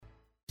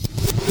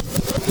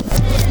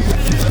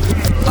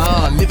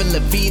living La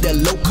Vida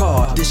low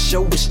carb. This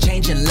show is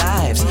changing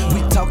lives.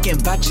 We talking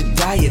about your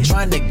diet,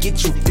 trying to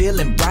get you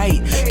feeling right.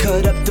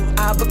 Cut up them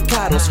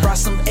avocados, fry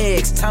some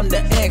eggs. Time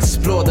to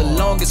explore the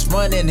longest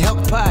running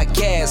health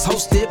podcast,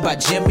 hosted by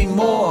Jimmy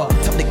Moore.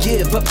 Time to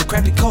give up the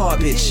crappy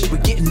garbage. We're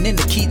getting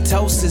into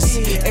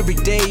ketosis. Every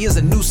day is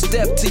a new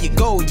step to your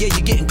goal. Yeah,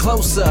 you're getting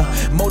closer,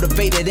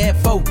 motivated and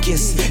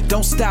focused.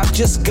 Don't stop,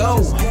 just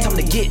go. Time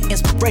to get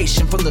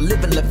inspiration from the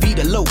Living La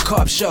Vida Low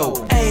Carb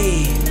Show.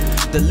 Hey,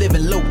 the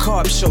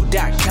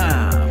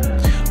livinglowcarbshow.com.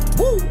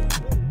 Woo!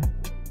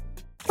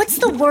 What's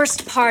the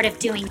worst part of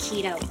doing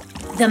keto?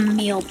 The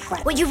meal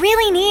prep. What you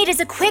really need is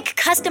a quick,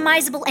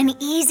 customizable, and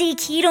easy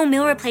keto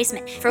meal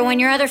replacement for when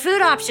your other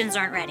food options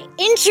aren't ready.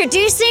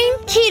 Introducing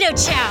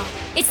Keto Chow.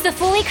 It's the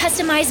fully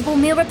customizable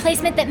meal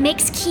replacement that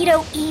makes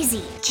keto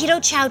easy.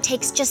 Keto Chow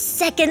takes just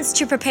seconds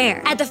to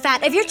prepare. Add the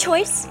fat of your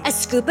choice, a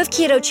scoop of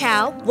Keto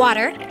Chow,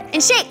 water,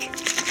 and shake.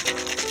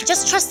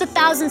 Just trust the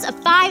thousands of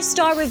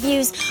 5-star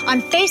reviews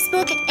on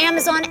Facebook,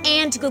 Amazon,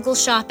 and Google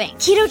Shopping.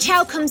 Keto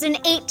Chow comes in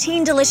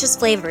 18 delicious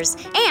flavors.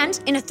 And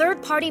in a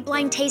third-party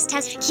blind taste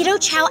test, Keto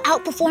Chow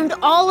outperformed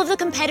all of the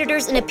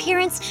competitors in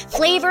appearance,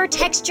 flavor,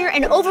 texture,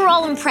 and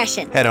overall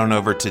impression. Head on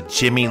over to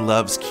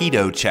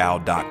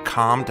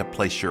jimmylovesketochow.com to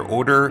place your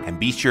order, and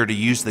be sure to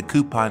use the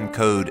coupon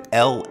code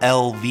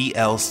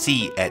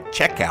LLVLC at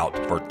checkout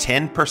for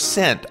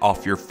 10%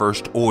 off your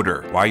first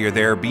order. While you're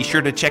there, be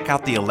sure to check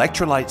out the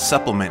electrolyte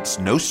supplements.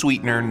 No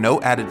sweetener,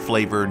 no added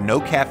flavor, no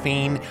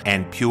caffeine,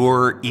 and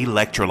pure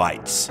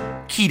electrolytes.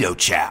 Keto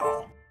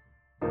Chow.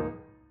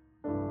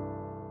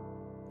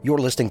 You're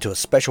listening to a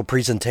special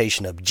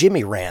presentation of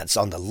Jimmy Rants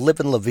on the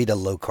Livin' La Vida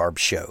Low Carb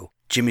Show.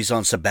 Jimmy's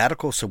on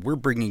sabbatical, so we're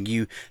bringing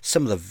you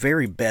some of the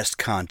very best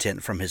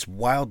content from his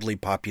wildly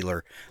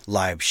popular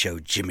live show,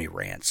 Jimmy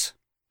Rants.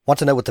 Want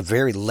to know what the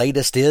very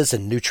latest is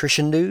in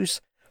nutrition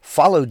news?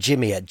 Follow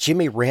Jimmy at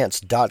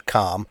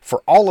jimmyrants.com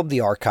for all of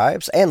the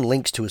archives and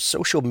links to his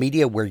social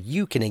media where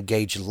you can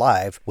engage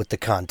live with the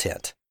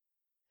content.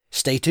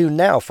 Stay tuned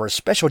now for a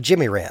special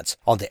Jimmy Rants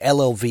on the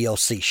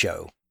LLVLC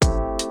show.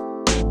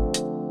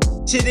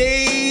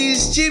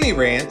 Today's Jimmy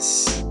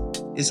Rants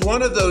is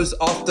one of those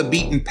off the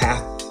beaten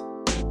path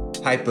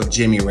type of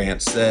Jimmy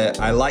Rants that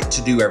I like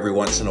to do every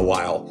once in a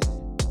while.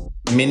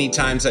 Many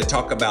times I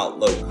talk about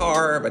low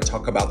carb, I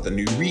talk about the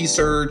new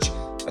research,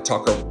 I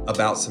talk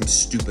about some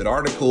stupid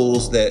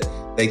articles that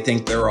they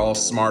think they're all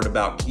smart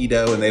about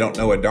keto and they don't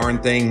know a darn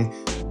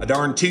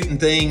tootin'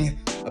 thing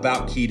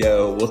about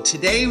keto. Well,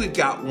 today we've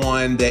got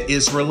one that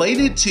is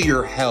related to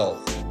your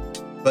health,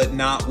 but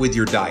not with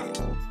your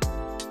diet.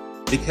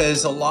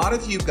 Because a lot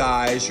of you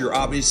guys, you're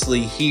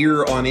obviously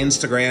here on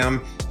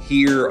Instagram,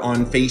 here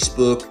on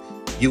Facebook,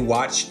 you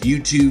watch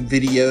YouTube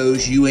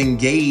videos, you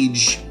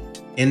engage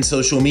in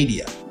social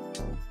media.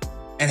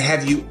 And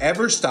have you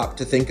ever stopped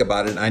to think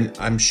about it?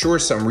 I'm sure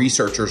some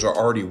researchers are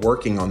already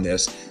working on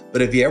this, but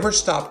have you ever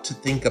stopped to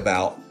think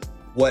about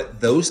what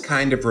those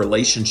kind of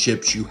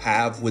relationships you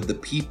have with the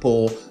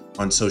people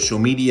on social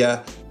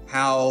media,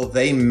 how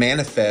they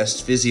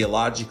manifest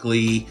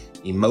physiologically,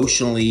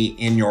 emotionally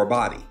in your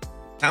body?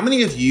 How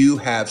many of you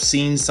have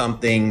seen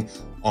something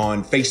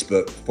on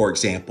Facebook, for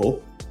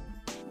example,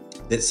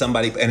 that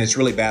somebody, and it's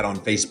really bad on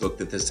Facebook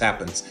that this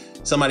happens,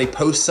 somebody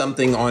posts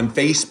something on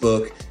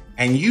Facebook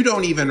and you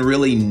don't even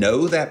really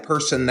know that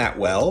person that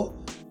well.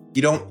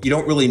 You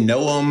don't really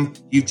know them.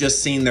 You've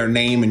just seen their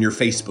name in your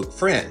Facebook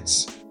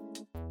friends.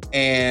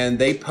 And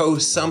they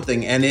post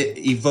something and it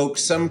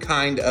evokes some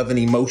kind of an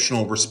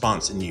emotional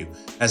response in you.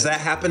 Has that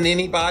happened to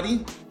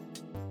anybody?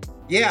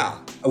 Yeah,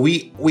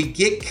 we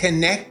get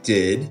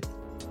connected,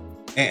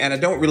 and I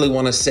don't really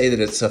want to say that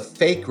it's a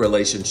fake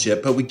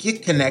relationship, but we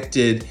get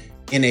connected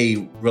in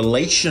a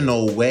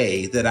relational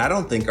way that I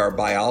don't think our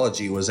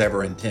biology was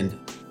ever intended.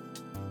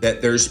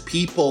 That there's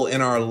people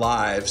in our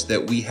lives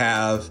that we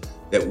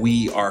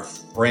are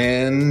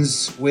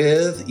friends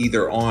with,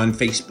 either on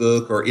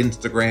Facebook or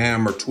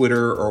Instagram or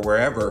Twitter or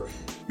wherever.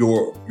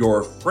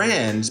 You're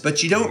friends,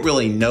 but you don't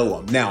really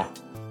know them. Now,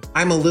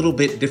 I'm a little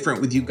bit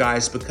different with you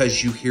guys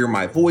because you hear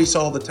my voice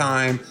all the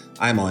time.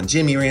 I'm on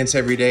Jimmy Rants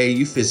every day.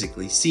 You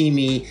physically see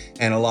me,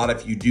 and a lot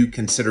of you do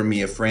consider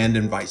me a friend,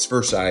 and vice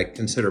versa. I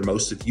consider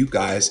most of you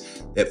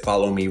guys that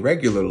follow me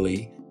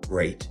regularly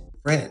great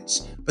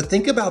friends. But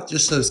think about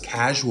just those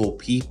casual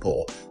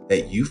people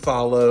that you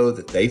follow,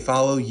 that they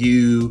follow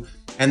you,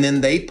 and then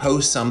they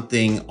post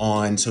something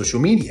on social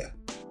media.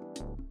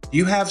 Do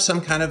you have some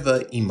kind of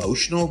an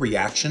emotional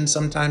reaction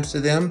sometimes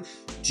to them?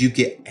 Do you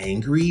get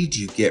angry? Do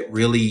you get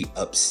really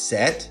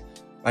upset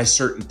by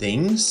certain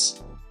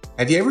things?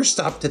 Have you ever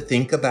stopped to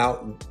think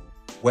about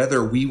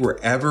whether we were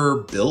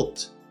ever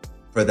built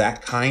for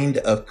that kind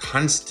of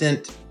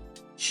constant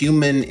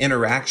human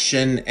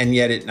interaction and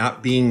yet it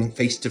not being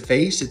face to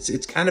face?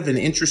 It's kind of an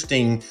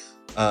interesting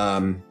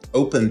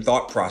open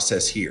thought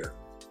process here.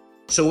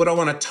 So what I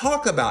want to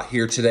talk about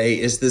here today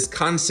is this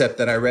concept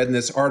that I read in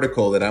this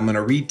article that I'm going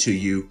to read to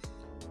you.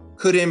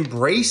 Could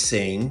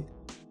embracing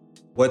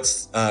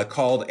what's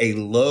called a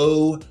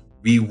low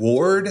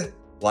reward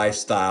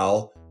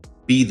lifestyle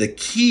be the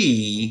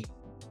key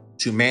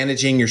to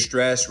managing your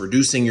stress,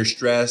 reducing your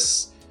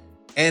stress,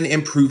 and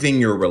improving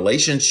your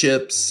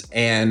relationships,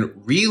 and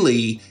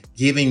really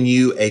giving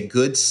you a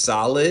good,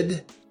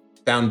 solid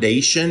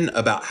foundation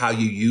about how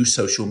you use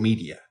social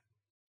media.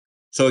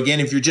 So again,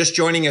 if you're just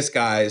joining us,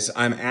 guys,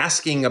 I'm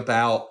asking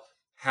about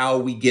how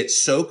we get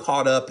so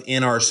caught up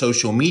in our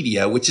social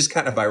media, which is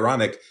kind of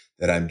ironic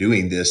that I'm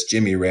doing this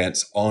Jimmy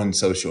Rants on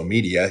social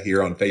media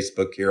here on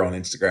Facebook, here on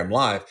Instagram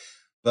Live.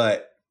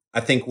 But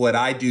I think what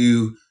I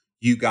do,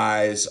 you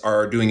guys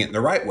are doing it in the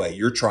right way.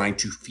 You're trying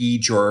to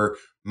feed your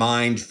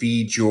mind,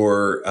 feed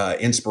your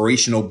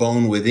inspirational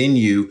bone within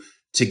you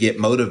to get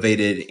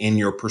motivated in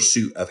your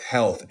pursuit of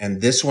health.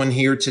 And this one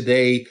here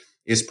today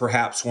is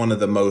perhaps one of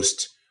the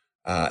most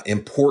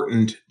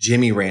important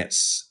Jimmy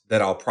Rants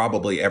that I'll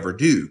probably ever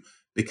do,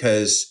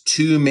 because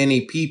too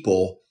many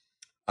people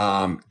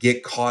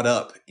get caught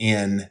up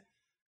in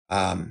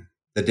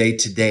the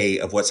day-to-day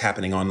of what's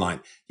happening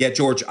online. Yeah,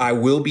 George, I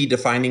will be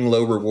defining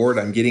low reward.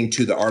 I'm getting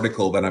to the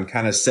article, but I'm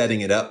kind of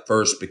setting it up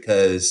first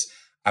because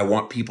I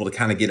want people to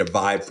kind of get a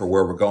vibe for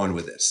where we're going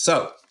with this.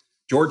 So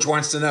George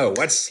wants to know,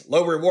 what's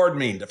low reward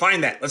mean?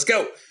 Define that. Let's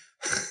go.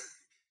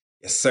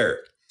 Yes, sir.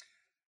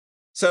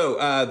 So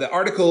the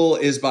article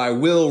is by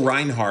Will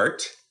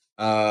Reinhart,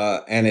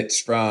 and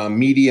it's from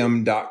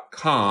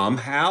medium.com.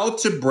 How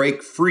to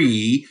break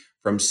free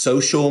from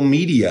social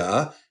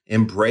media,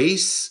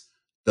 embrace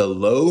the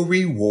low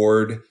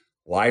reward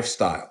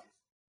lifestyle.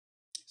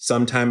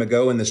 Some time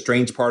ago in the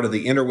strange part of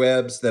the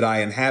interwebs that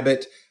I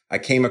inhabit, I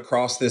came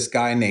across this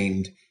guy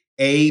named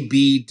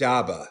A.B.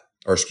 Dada,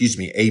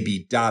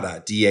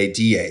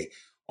 D-A-D-A,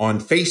 on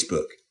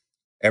Facebook.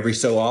 Every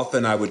so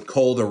often, I would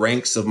cull the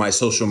ranks of my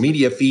social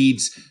media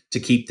feeds to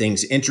keep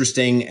things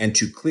interesting and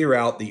to clear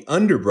out the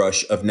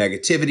underbrush of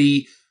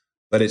negativity,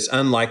 but it's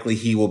unlikely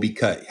he will be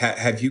cut.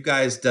 Have you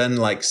guys done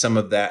like some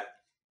of that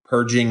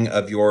purging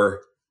of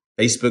your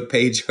Facebook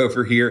page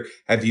over here?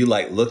 Have you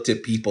like looked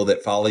at people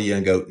that follow you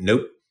and go,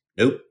 nope,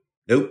 nope,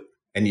 nope,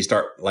 and you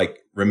start like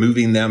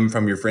removing them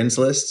from your friends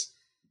list?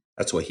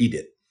 That's what he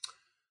did.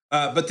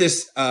 But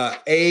this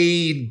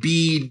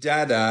A.B.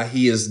 Dada,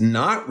 he is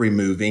not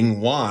removing.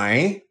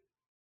 Why?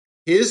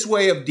 His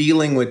way of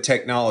dealing with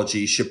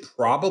technology should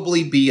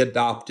probably be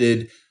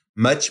adopted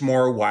much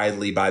more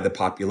widely by the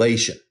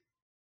population.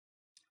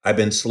 I've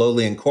been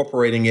slowly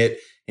incorporating it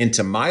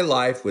into my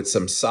life with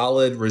some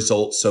solid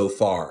results so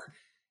far.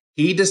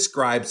 He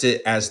describes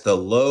it as the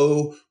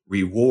low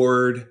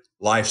reward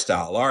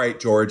lifestyle. All right,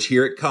 George,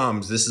 here it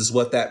comes. This is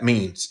what that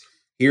means.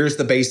 Here's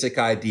the basic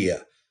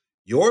idea.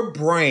 Your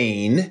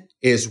brain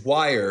is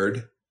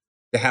wired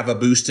to have a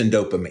boost in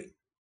dopamine.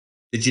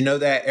 Did you know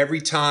that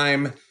every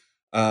time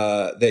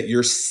that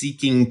you're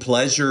seeking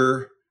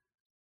pleasure,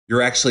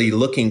 you're actually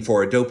looking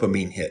for a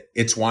dopamine hit?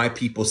 It's why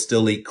people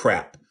still eat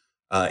crap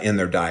in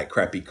their diet,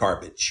 crappy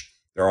garbage.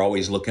 They're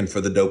always looking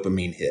for the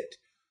dopamine hit.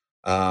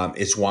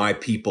 It's why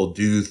people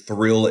do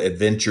thrill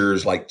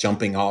adventures like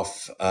skydiving,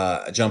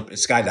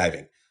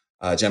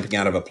 jumping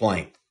out of a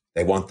plane.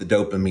 They want the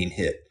dopamine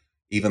hit.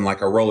 Even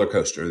like a roller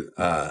coaster,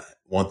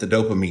 want the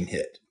dopamine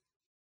hit.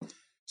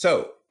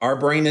 So our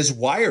brain is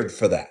wired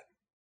for that.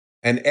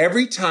 And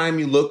every time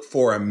you look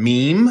for a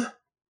meme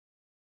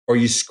or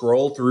you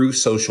scroll through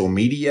social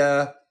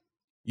media,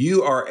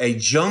 you are a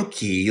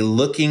junkie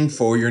looking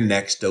for your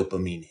next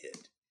dopamine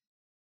hit.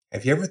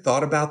 Have you ever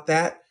thought about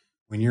that?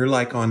 When you're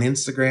like on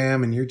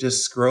Instagram and you're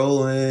just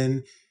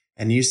scrolling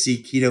and you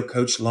see Keto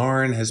Coach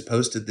Lauren has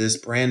posted this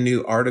brand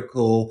new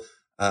article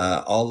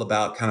all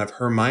about kind of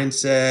her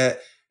mindset.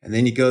 And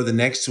then you go to the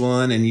next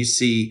one and you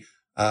see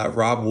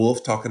Rob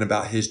Wolf talking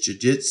about his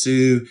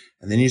jiu-jitsu.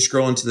 And then you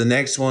scroll into the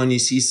next one, you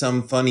see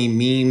some funny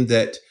meme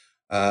that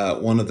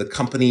one of the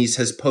companies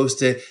has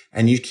posted,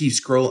 and you keep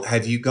scrolling.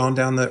 Have you gone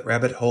down that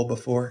rabbit hole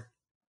before?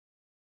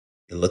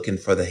 You're looking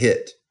for the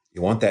hit.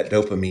 You want that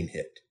dopamine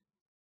hit.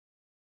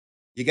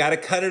 You got to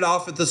cut it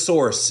off at the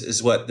source,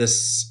 is what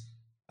this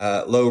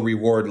low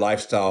reward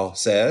lifestyle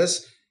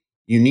says.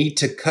 You need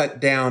to cut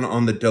down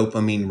on the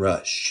dopamine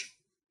rush.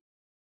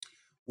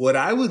 What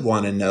I would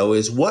want to know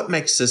is what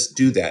makes us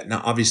do that.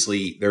 Now,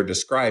 obviously, they're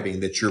describing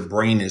that your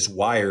brain is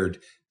wired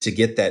to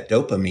get that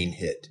dopamine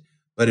hit.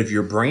 But if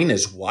your brain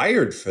is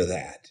wired for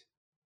that,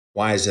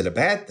 why is it a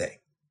bad thing?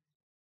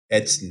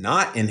 It's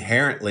not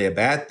inherently a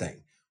bad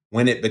thing.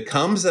 When it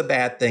becomes a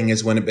bad thing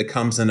is when it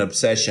becomes an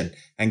obsession.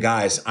 And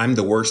guys, I'm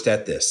the worst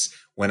at this.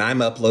 When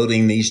I'm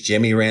uploading these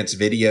Jimmy Rants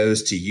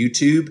videos to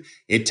YouTube,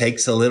 it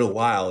takes a little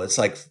while. It's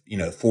like,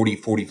 40,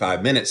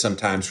 45 minutes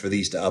sometimes for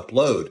these to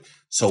upload.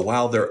 So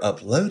while they're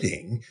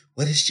uploading,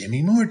 what does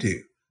Jimmy Moore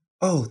do?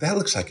 Oh, that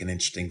looks like an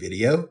interesting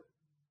video.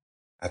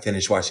 I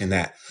finished watching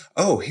that.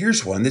 Oh,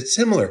 here's one that's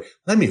similar.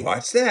 Let me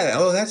watch that.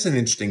 Oh, that's an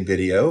interesting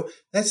video.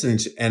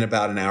 And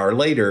about an hour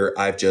later,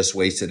 I've just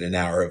wasted an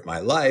hour of my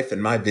life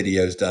and my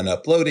video's done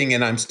uploading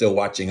and I'm still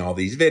watching all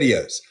these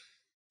videos.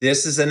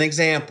 This is an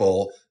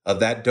example of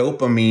that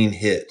dopamine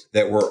hit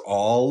that we're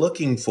all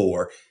looking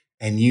for.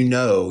 And I'm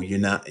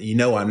not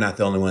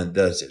the only one that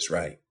does this,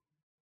 right?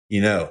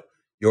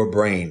 Your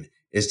brain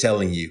is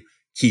telling you,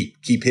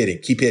 keep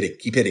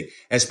hitting.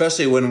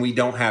 Especially when we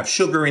don't have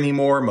sugar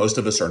anymore. Most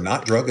of us are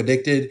not drug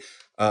addicted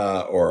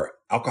or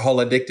alcohol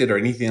addicted or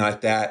anything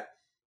like that.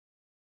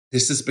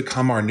 This has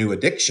become our new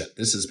addiction.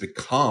 This has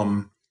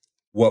become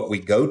what we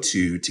go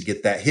to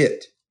get that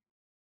hit.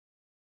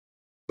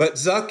 But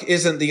Zuck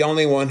isn't the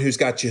only one who's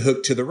got you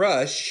hooked to the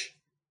rush.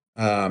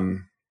 I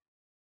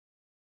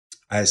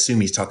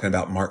assume he's talking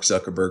about Mark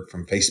Zuckerberg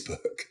from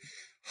Facebook.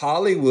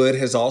 Hollywood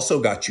has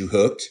also got you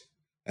hooked.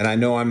 And I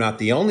know I'm not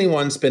the only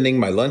one spending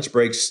my lunch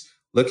breaks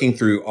looking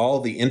through all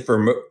the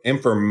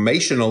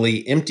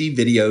informationally empty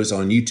videos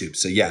on YouTube.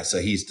 So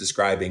he's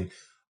describing,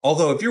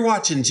 although if you're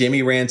watching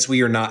Jimmy Rants,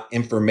 we are not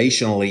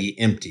informationally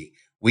empty.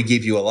 We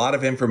give you a lot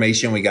of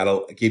information. We got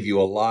to give you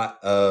a lot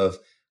of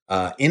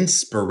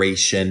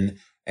inspiration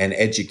and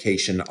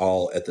education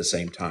all at the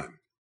same time.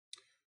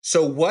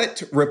 So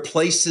what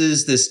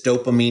replaces this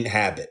dopamine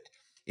habit?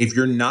 If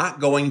you're not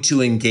going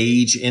to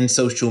engage in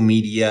social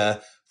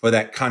media for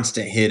that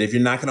constant hit, if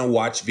you're not going to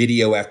watch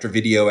video after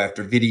video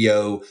after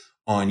video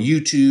on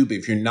YouTube,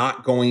 if you're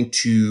not going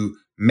to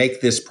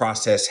make this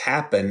process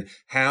happen,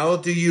 how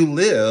do you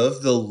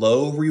live the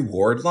low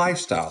reward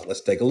lifestyle?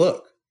 Let's take a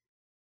look.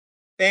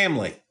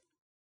 Family.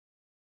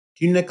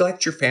 Do you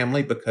neglect your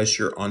family because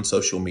you're on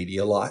social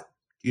media a lot?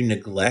 Do you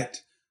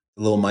neglect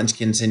the little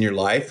munchkins in your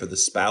life or the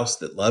spouse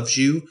that loves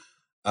you?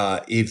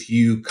 If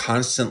you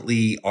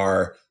constantly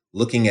are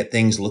looking at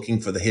things,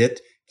 looking for the hit,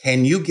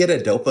 can you get a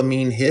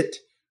dopamine hit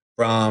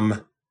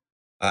from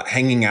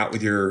hanging out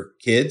with your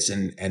kids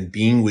and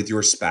being with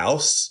your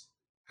spouse?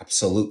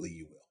 Absolutely,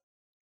 you will.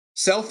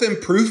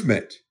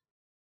 Self-improvement.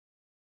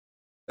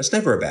 That's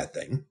never a bad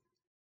thing.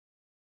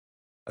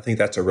 I think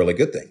that's a really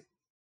good thing.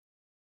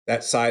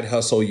 That side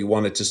hustle you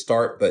wanted to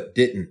start but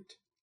didn't.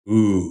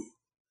 Ooh.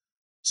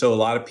 So a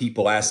lot of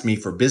people ask me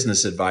for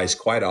business advice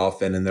quite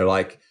often, and they're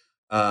like,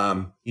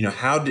 how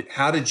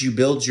did you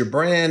build your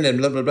brand and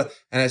blah, blah, blah.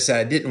 And I said,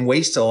 I didn't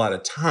waste a lot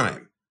of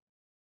time.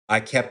 I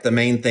kept the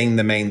main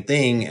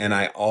thing, and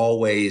I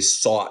always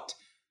sought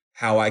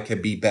how I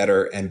could be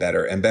better and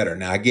better and better.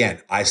 Now,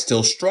 again, I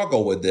still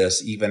struggle with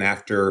this even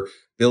after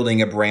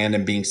building a brand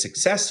and being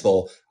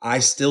successful. I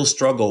still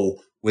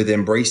struggle with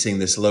embracing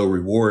this low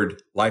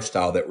reward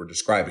lifestyle that we're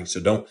describing. So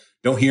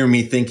don't hear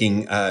me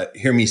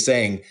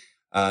saying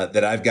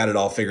that I've got it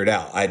all figured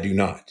out. I do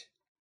not.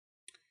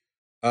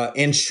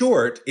 In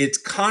short, it's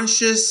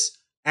conscious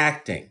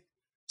acting.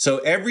 So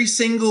every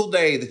single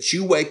day that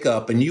you wake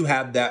up and you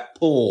have that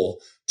pull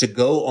to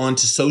go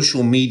onto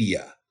social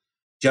media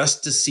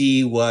just to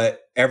see what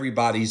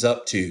everybody's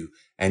up to,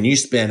 and you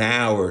spend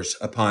hours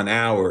upon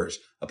hours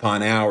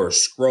upon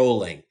hours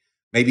scrolling,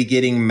 maybe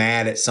getting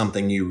mad at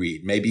something you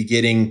read, maybe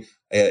getting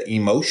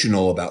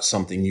emotional about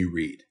something you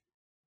read.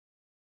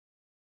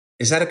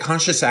 Is that a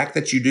conscious act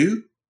that you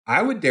do?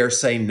 I would dare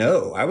say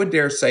no. I would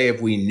dare say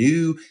if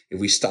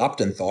we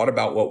stopped and thought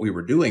about what we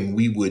were doing,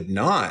 we would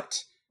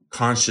not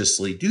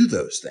consciously do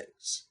those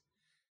things.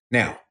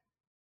 Now,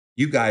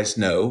 you guys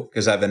know,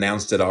 because I've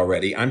announced it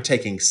already, I'm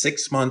taking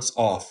 6 months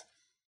off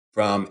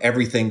from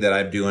everything that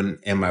I'm doing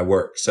in my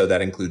work. So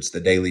that includes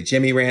the daily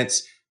Jimmy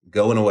Rants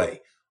going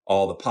away.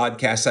 All the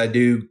podcasts I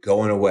do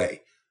going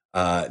away.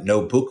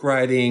 No book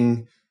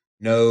writing,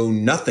 no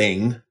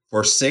nothing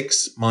for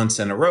 6 months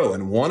in a row.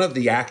 And one of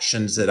the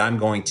actions that I'm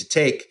going to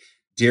take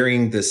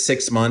during the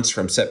 6 months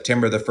from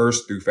September the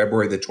 1st through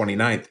February the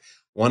 29th,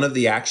 one of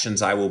the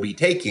actions I will be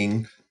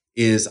taking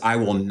is I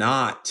will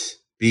not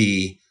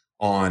be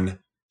on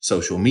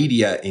social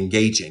media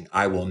engaging.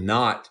 I will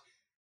not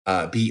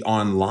be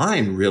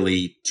online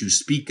really to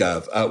speak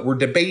of. We're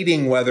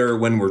debating whether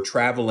when we're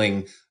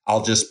traveling,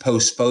 I'll just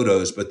post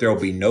photos, but there'll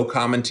be no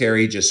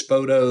commentary, just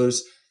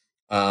photos.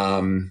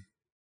 And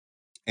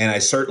I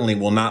certainly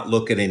will not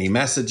look at any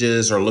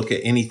messages or look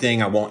at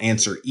anything. I won't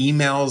answer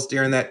emails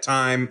during that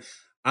time.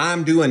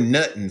 I'm doing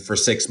nothing for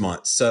 6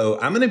 months. So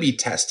I'm going to be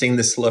testing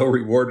this low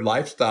reward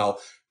lifestyle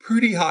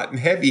pretty hot and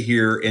heavy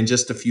here in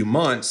just a few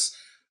months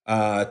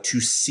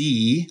to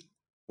see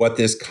what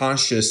this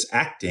conscious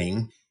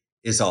acting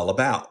is all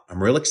about.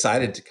 I'm real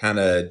excited to kind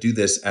of do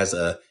this as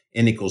a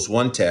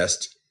N=1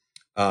 test.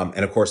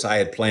 And of course, I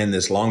had planned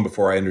this long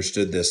before I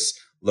understood this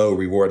low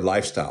reward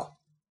lifestyle.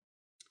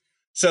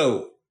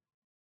 So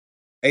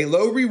a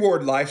low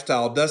reward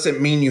lifestyle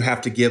doesn't mean you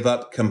have to give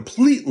up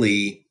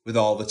completely with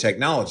all the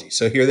technology.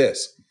 So hear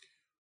this.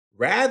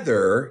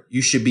 Rather,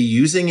 you should be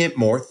using it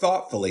more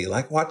thoughtfully,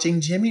 like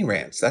watching Jimmy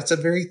Rants. That's a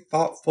very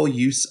thoughtful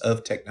use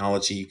of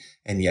technology.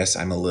 And yes,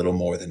 I'm a little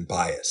more than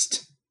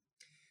biased.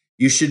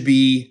 You should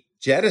be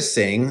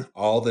jettisoning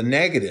all the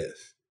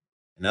negative.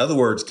 In other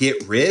words,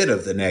 get rid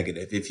of the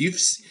negative. If you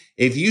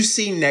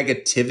see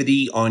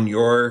negativity on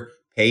your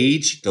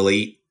page,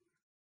 delete.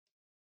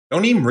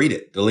 Don't even read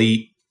it,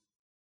 delete.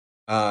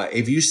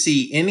 If you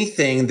see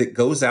anything that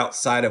goes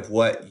outside of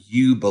what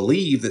you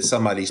believe that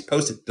somebody's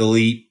posted,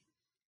 delete.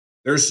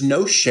 There's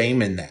no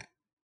shame in that.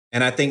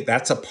 And I think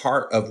that's a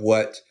part of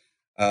what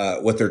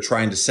they're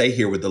trying to say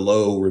here with the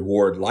low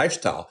reward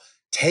lifestyle.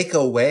 Take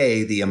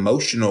away the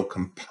emotional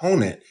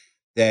component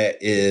that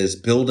is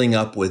building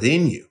up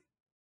within you.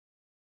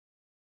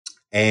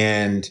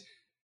 And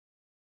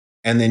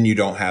then you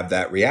don't have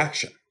that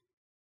reaction.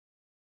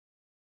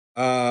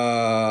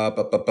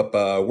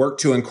 Work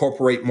to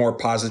incorporate more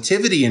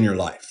positivity in your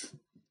life.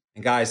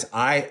 And guys,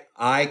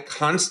 I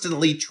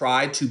constantly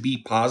try to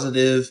be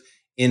positive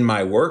in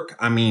my work.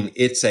 I mean,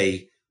 it's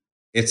a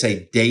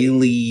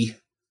daily,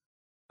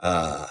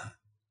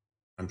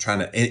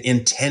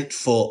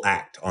 intentful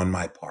act on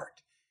my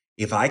part.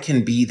 If I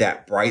can be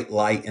that bright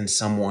light in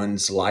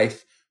someone's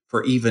life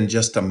for even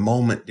just a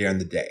moment during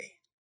the day,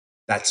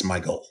 that's my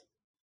goal.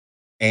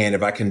 And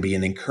if I can be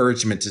an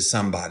encouragement to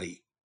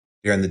somebody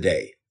during the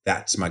day,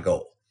 that's my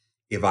goal.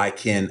 If I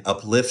can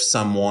uplift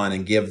someone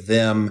and give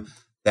them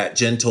that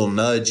gentle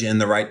nudge in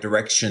the right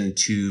direction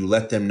to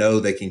let them know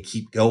they can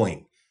keep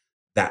going,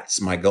 that's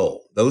my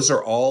goal. Those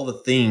are all the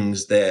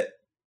things that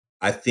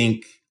I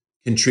think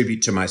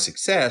contribute to my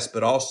success,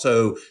 but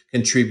also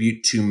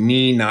contribute to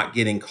me not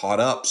getting caught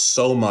up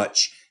so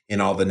much in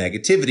all the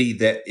negativity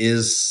that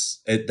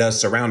it does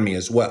surround me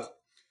as well.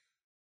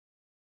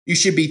 You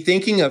should be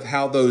thinking of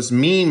how those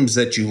memes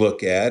that you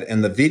look at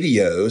and the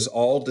videos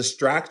all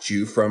distract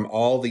you from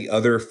all the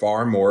other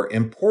far more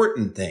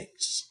important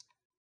things.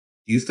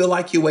 Do you feel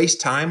like you waste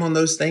time on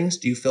those things?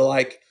 Do you feel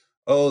like,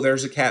 oh,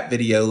 there's a cat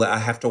video, I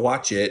have to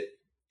watch it?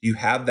 Do you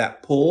have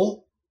that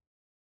pull?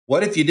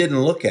 What if you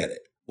didn't look at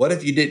it? What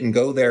if you didn't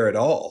go there at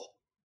all?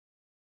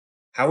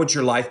 How would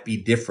your life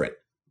be different?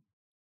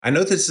 I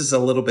know this is a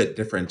little bit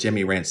different,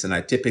 Jimmy Rants, than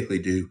I typically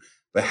do,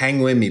 but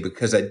hang with me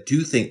because I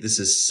do think this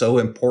is so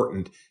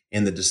important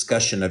in the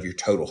discussion of your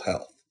total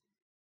health.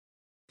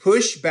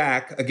 Push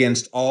back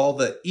against all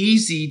the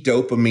easy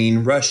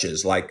dopamine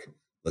rushes, like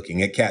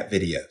looking at cat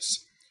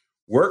videos.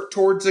 Work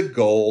towards a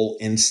goal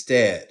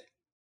instead.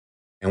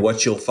 And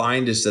what you'll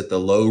find is that the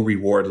low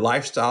reward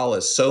lifestyle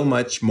is so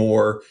much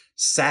more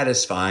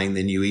satisfying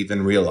than you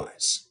even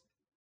realize.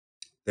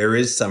 There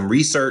is some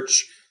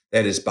research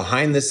that is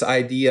behind this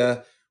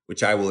idea,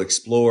 which I will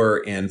explore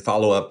in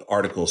follow-up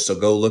articles. So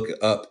go look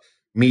up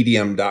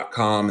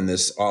medium.com, and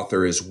this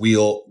author is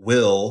Will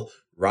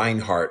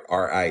Reinhart,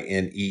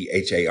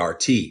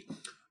 Reinehart.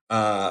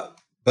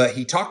 But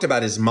he talked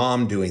about his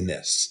mom doing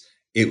this.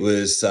 It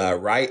was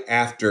right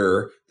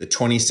after the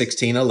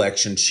 2016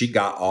 election. She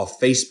got off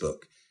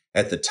Facebook.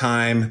 At the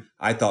time,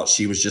 I thought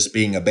she was just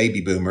being a baby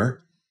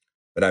boomer,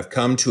 but I've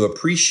come to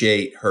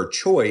appreciate her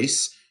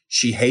choice.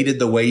 She hated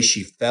the way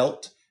she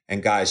felt.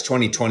 And guys,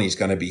 2020 is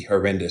going to be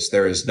horrendous.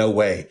 There is no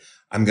way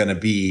I'm going to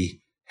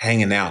be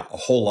hanging out a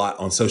whole lot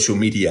on social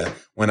media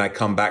when I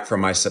come back from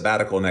my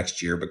sabbatical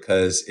next year,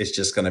 because it's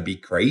just going to be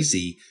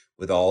crazy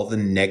with all the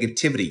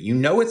negativity. You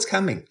know it's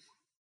coming.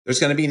 There's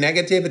going to be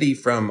negativity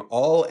from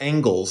all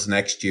angles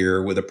next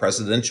year with a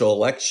presidential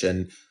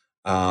election.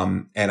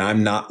 And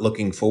I'm not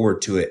looking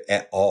forward to it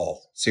at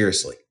all.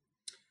 Seriously.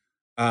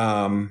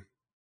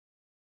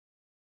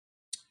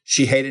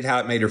 She hated how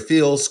it made her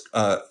feel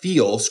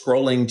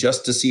scrolling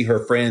just to see her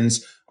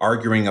friends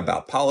arguing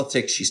about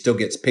politics. She still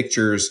gets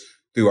pictures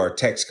through our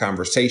text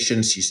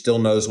conversations. She still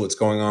knows what's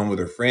going on with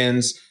her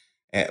friends,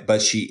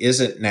 but she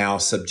isn't now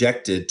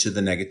subjected to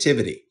the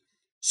negativity.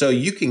 So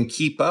you can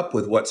keep up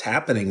with what's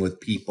happening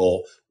with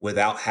people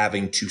without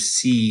having to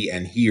see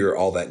and hear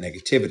all that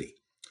negativity.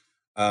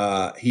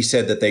 He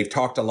said that they've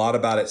talked a lot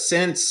about it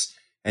since,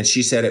 and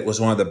she said it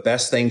was one of the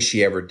best things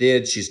she ever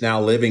did. She's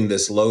now living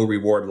this low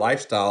reward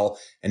lifestyle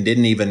and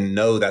didn't even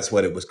know that's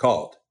what it was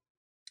called.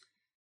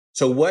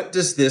 So what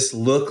does this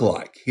look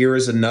like? Here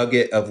is a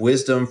nugget of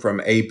wisdom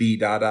from A.B.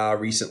 Dada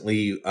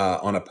recently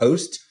on a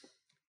post.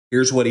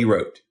 Here's what he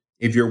wrote.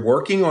 If you're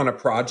working on a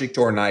project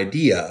or an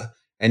idea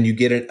and you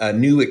get a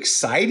new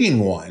exciting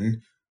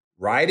one,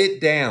 write it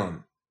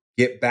down.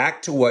 Get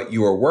back to what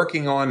you are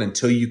working on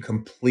until you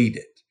complete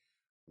it.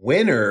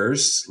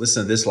 Winners,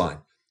 listen to this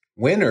line,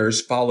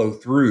 winners follow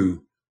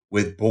through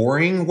with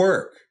boring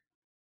work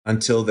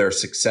until they're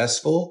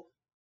successful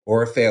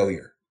or a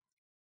failure.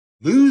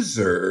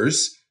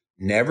 Losers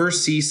never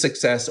see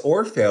success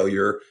or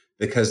failure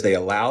because they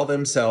allow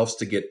themselves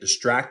to get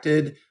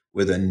distracted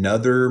with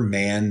another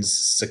man's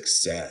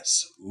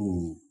success.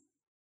 Ooh,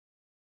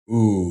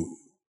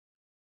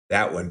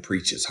 that one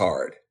preaches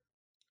hard.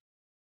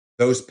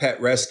 Those pet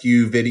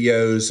rescue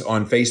videos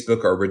on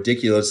Facebook are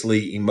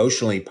ridiculously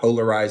emotionally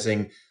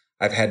polarizing.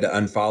 I've had to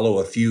unfollow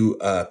a few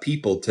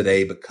people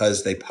today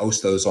because they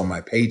post those on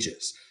my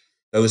pages.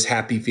 Those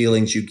happy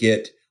feelings you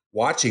get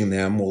watching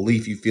them will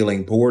leave you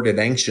feeling bored and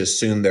anxious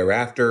soon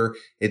thereafter.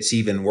 It's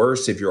even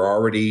worse if you're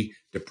already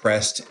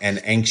depressed and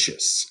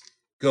anxious.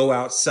 Go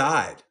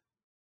outside.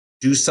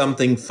 Do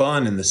something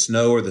fun in the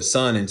snow or the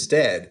sun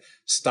instead.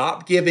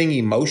 Stop giving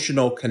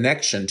emotional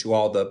connection to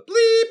all the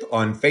bleep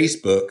on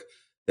Facebook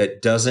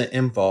that doesn't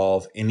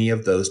involve any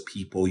of those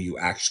people you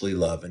actually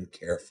love and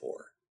care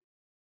for.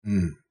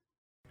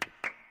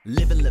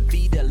 Living la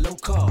vida low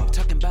carb,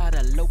 talking about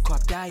a low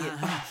carb diet.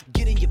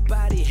 Getting your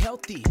body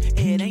healthy,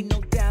 it ain't no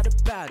doubt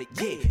about it.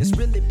 Yeah, it's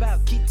really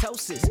about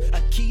ketosis,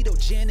 a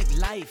ketogenic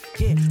life.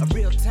 Yeah, a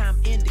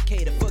real-time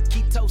indicator for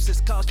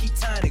ketosis called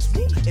ketonics.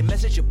 It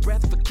measures your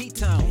breath for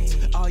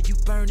ketones. Are you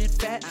burning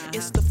fat?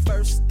 It's the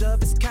first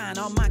of its kind.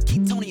 All my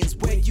ketones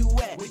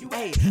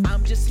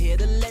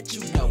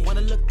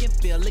looking,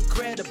 feel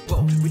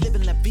incredible. We live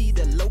in La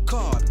Vida, low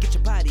carb. Get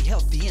your body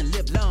healthy and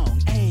live long.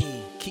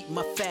 Ayy, keep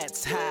my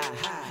fats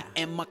high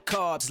and my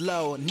carbs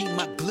low. Need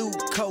my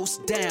glucose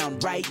down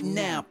right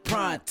now,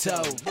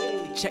 pronto.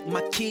 Check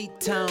my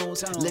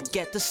ketones, look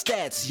at the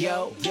stats,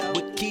 yo.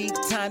 With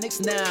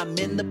Ketonics, now I'm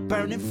in the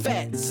burning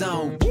fat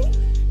zone.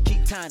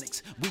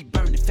 Ketonics, we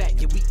burning fat,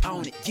 yeah, we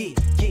own it, yeah.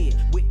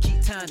 With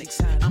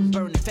Ketonics, I'm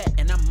burning fat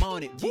and I'm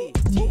on it, yeah.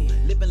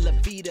 Living La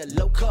Vida,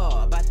 low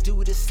carb, I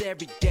do this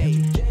every day.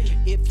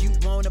 If you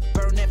wanna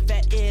burn that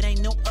fat, it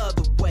ain't no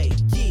other way,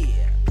 yeah.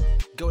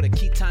 Go to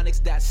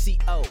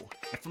ketonics.co,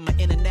 and for my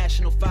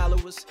international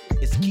followers,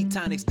 it's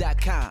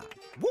ketonics.com.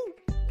 Woo!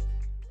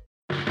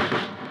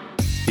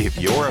 If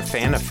you're a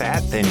fan of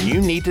fat, then you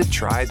need to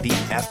try the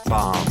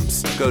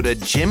F-Bombs. Go to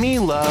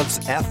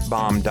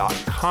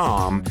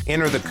JimmyLovesFBomb.com,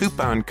 enter the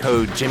coupon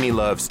code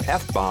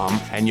JimmyLovesFBomb,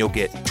 and you'll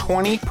get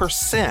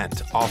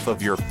 20% off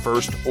of your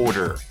first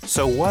order.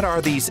 So what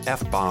are these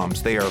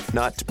F-Bombs? They are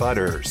nut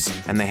butters,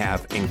 and they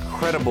have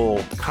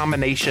incredible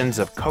combinations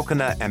of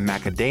coconut and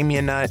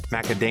macadamia nut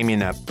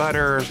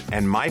butter,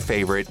 and my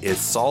favorite is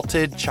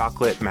salted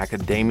chocolate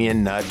macadamia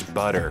nut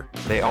butter.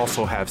 They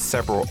also have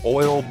several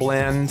oil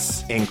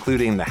blends,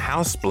 including the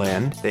house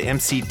blend, the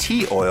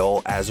MCT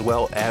oil, as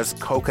well as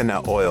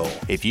coconut oil.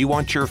 If you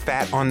want your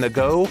fat on the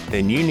go,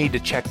 then you need to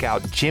check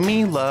out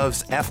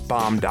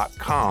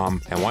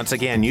JimmyLovesFBomb.com. And once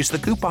again, use the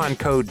coupon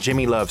code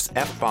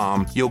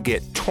JimmyLovesFBomb. You'll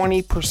get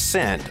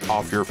 20%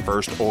 off your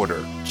first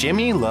order.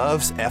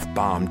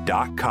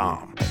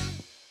 JimmyLovesFBomb.com.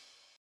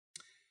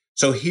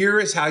 So here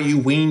is how you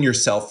wean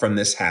yourself from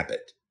this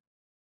habit,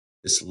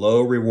 this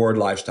low reward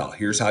lifestyle.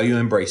 Here's how you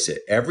embrace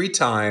it. Every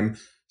time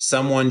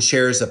someone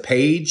shares a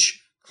page,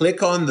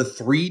 click on the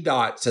 3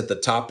 dots at the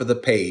top of the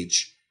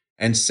page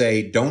and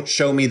say, don't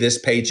show me this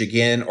page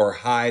again or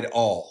hide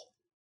all.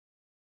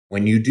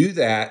 When you do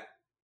that,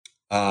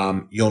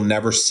 you'll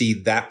never see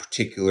that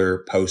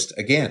particular post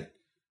again. It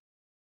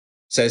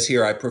says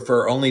here, I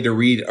prefer only to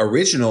read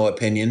original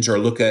opinions or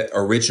look at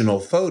original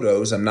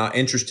photos. I'm not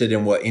interested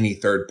in what any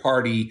third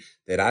party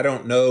that I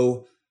don't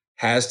know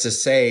has to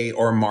say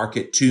or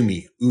market to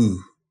me.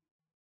 Ooh.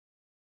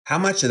 How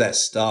much of that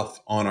stuff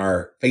on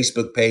our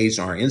Facebook page,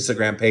 on our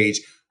Instagram page,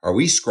 are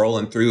we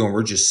scrolling through and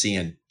we're just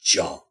seeing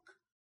junk?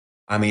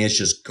 I mean, it's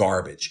just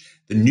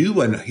garbage. The new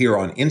one here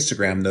on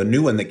Instagram, the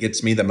new one that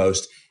gets me the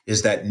most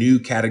is that new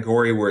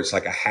category where it's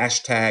like a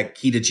hashtag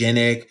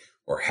ketogenic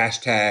or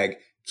hashtag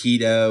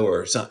keto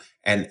or something.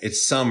 And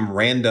it's some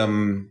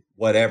random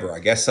whatever. I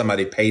guess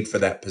somebody paid for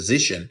that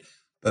position.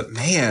 But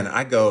man,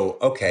 I go,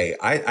 okay,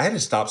 I had to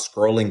stop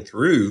scrolling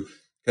through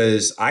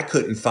because I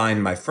couldn't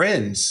find my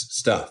friends'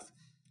 stuff.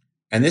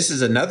 And this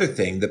is another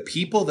thing. The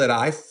people that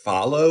I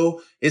follow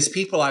is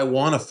people I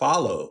want to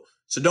follow.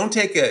 So don't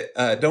take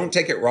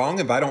it wrong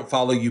if I don't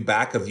follow you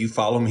back, if you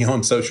follow me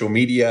on social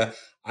media.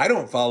 I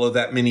don't follow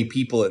that many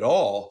people at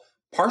all,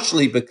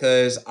 partially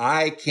because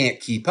I can't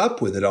keep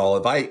up with it all.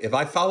 If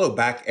I follow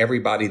back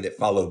everybody that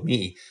followed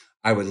me,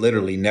 I would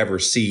literally never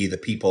see the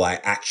people I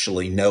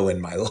actually know in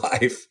my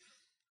life.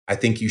 I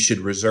think you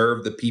should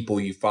reserve the people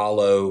you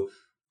follow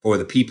for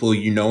the people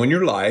you know in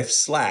your life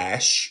 /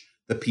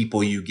 the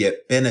people you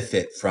get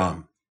benefit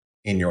from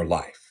in your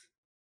life.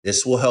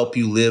 This will help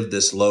you live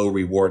this low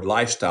reward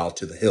lifestyle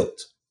to the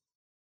hilt.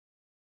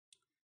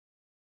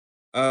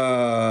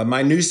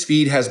 My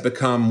newsfeed has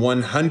become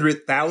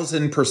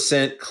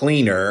 100,000%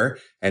 cleaner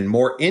and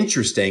more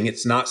interesting.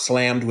 It's not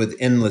slammed with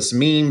endless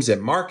memes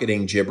and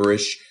marketing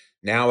gibberish.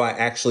 Now I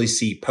actually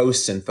see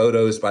posts and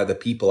photos by the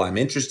people I'm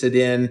interested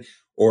in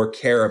or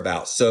care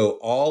about. So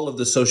all of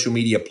the social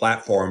media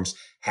platforms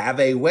have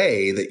a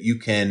way that you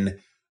can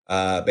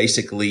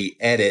basically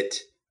edit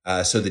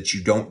so that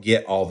you don't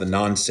get all the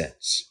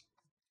nonsense.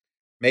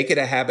 Make it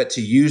a habit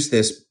to use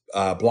this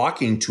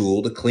blocking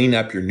tool to clean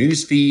up your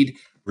news feed,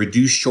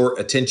 reduce short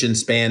attention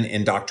span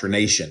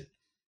indoctrination.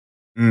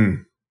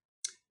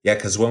 Yeah,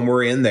 because when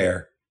we're in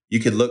there, you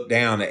could look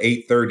down at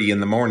 8:30 in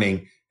the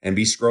morning and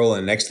be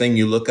scrolling. Next thing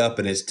you look up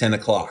and it's 10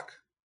 o'clock.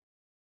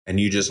 And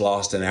you just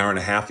lost an hour and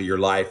a half of your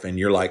life. And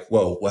you're like,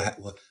 whoa, what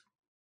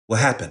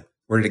happened?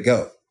 Where did it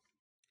go?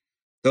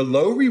 The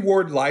low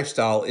reward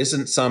lifestyle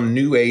isn't some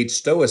new age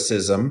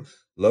stoicism.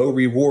 Low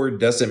reward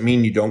doesn't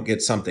mean you don't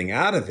get something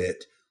out of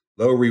it.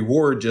 Low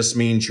reward just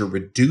means you're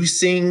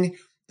reducing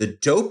the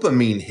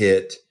dopamine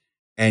hit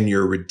and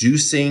you're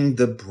reducing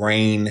the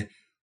brain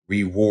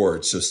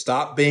reward. So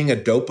stop being a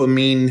dopa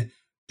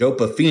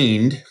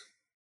fiend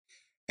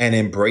and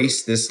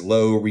embrace this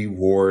low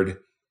reward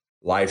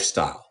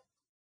lifestyle.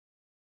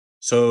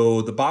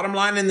 So the bottom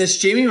line in this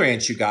Jimmy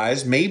Rant, you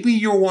guys, maybe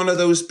you're one of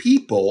those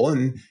people,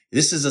 and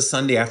this is a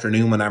Sunday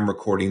afternoon when I'm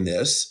recording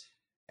this,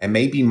 and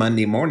maybe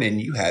Monday morning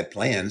you had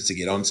plans to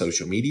get on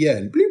social media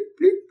and bloop,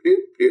 bloop,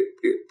 bloop, bloop,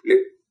 bloop,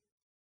 bloop.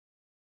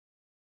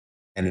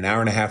 And an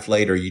hour and a half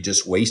later, you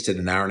just wasted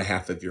an hour and a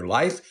half of your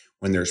life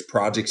when there's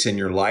projects in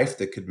your life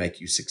that could make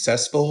you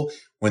successful,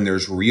 when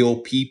there's real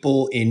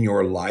people in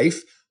your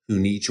life who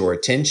need your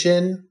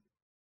attention.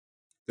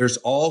 There's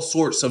all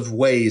sorts of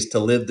ways to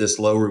live this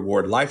low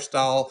reward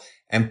lifestyle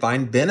and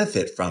find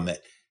benefit from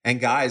it. And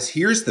guys,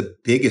 here's the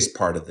biggest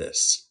part of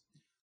this.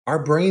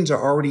 Our brains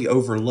are already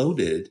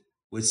overloaded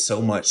with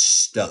so much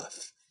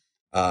stuff.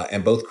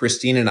 And both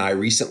Christine and I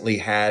recently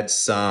had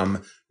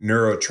some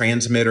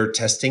neurotransmitter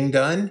testing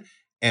done,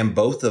 and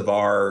both of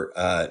our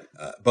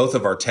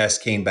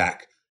tests came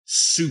back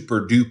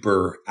super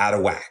duper out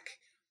of whack.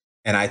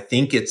 And I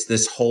think it's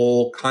this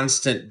whole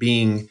constant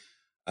being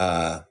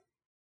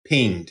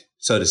pinged,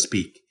 so to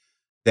speak,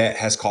 that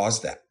has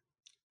caused that.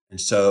 And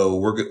so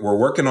we're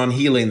working on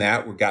healing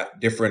that. We've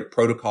got different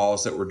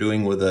protocols that we're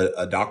doing with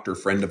a doctor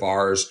friend of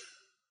ours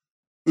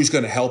who's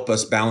going to help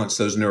us balance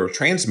those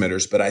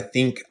neurotransmitters. But I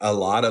think a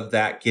lot of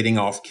that getting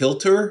off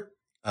kilter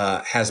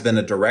has been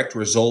a direct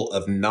result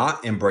of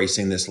not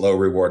embracing this low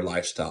reward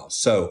lifestyle.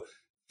 So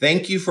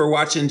thank you for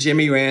watching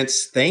Jimmy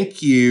Rants.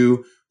 Thank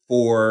you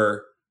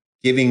for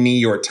giving me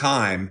your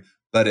time.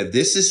 But if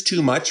this is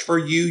too much for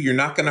you, you're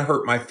not going to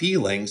hurt my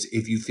feelings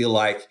if you feel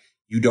like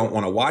you don't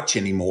want to watch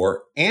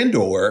anymore. And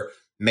or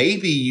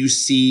maybe you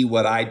see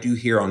what I do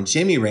here on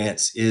Jimmy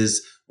Rants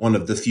is one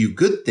of the few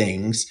good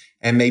things,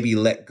 and maybe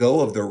let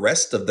go of the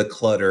rest of the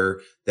clutter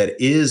that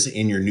is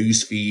in your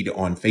newsfeed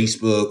on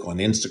Facebook, on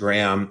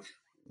Instagram,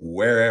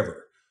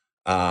 wherever.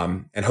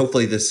 And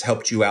hopefully this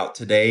helped you out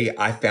today.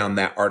 I found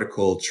that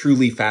article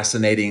truly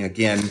fascinating.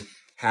 Again,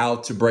 how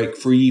to break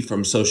free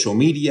from social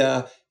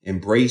media,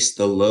 embrace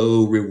the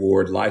low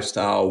reward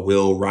lifestyle.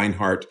 Will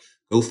Reinhart.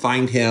 Go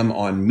find him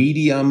on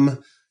medium.com.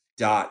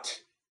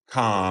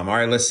 All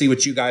right, let's see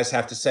what you guys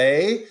have to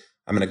say.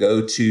 I'm going to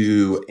go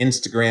to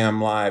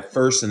Instagram Live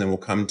first, and then we'll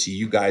come to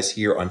you guys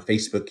here on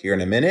Facebook here in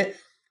a minute.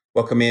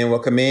 Welcome in,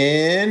 welcome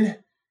in.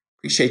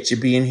 Appreciate you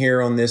being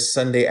here on this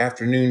Sunday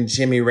afternoon,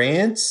 Jimmy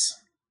Rants.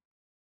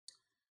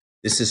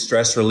 This is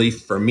stress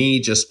relief for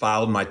me. Just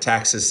filed my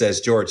taxes,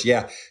 says George.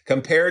 Yeah,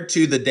 compared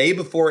to the day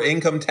before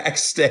income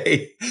tax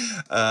day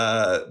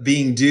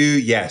being due,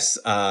 yes,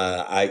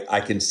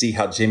 I can see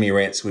how Jimmy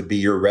Rants would be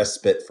your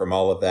respite from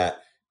all of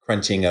that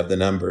crunching of the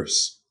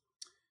numbers.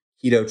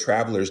 Keto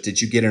Travelers, did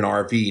you get an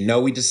RV?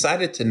 No, we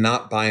decided to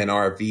not buy an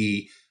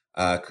RV.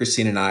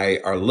 Christine and I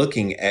are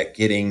looking at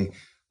getting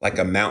like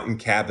a mountain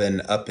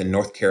cabin up in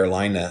North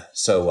Carolina.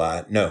 So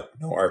no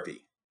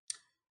RV.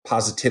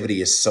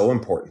 Positivity is so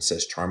important,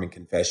 says Charming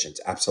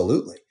Confessions.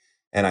 Absolutely.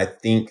 And I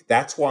think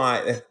that's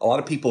why a lot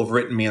of people have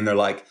written me and they're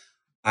like,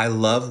 I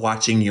love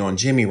watching you on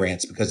Jimmy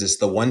Rants because it's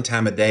the one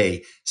time a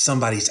day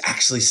somebody's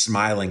actually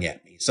smiling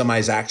at me.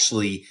 Somebody's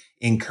actually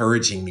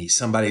encouraging me.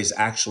 Somebody's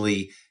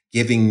actually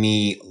giving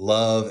me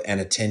love and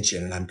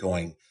attention. And I'm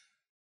going,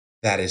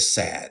 that is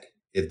sad.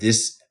 If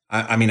this,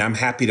 I mean, I'm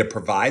happy to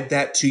provide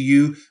that to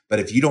you,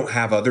 but if you don't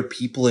have other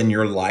people in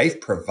your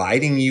life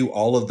providing you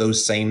all of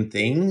those same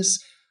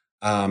things,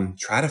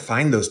 try to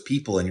find those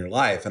people in your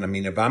life. And I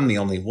mean, if I'm the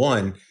only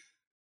one,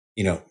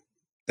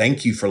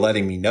 thank you for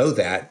letting me know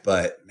that,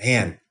 but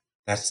man,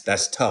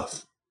 that's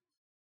tough.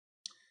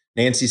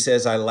 Nancy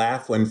says, I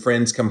laugh when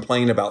friends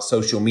complain about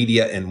social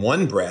media in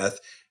one breath,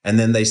 and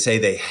then they say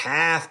they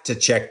have to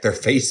check their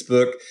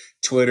Facebook,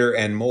 Twitter,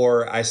 and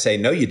more. I say,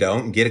 no, you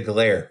don't. Get a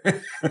glare.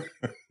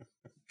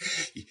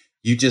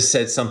 You just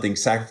said something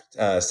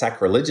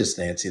sacrilegious,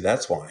 Nancy.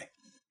 That's why.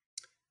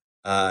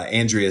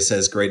 Andrea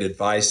says, great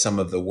advice. Some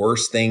of the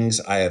worst things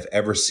I have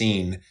ever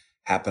seen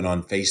happen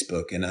on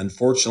Facebook. And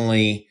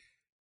unfortunately,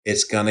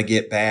 it's going to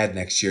get bad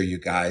next year, you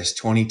guys.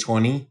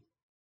 2020.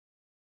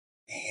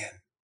 Man,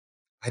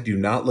 I do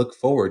not look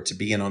forward to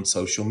being on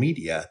social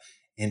media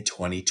in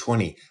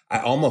 2020. I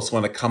almost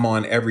want to come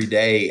on every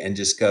day and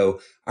just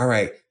go, all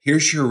right,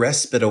 here's your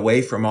respite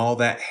away from all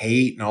that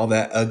hate and all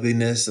that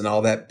ugliness and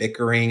all that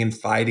bickering and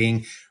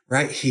fighting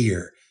right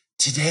here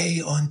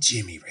today on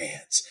Jimmy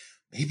Rants.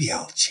 Maybe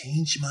I'll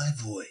change my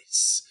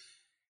voice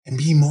and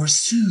be more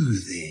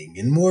soothing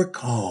and more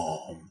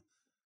calm.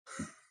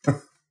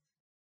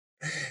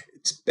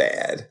 It's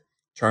bad.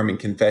 Charming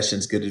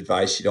Confessions, good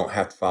advice. You don't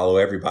have to follow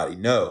everybody.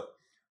 No.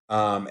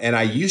 And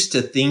I used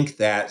to think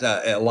that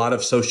a lot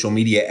of social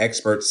media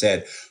experts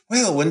said,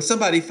 well, when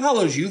somebody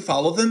follows you,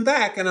 follow them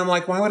back. And I'm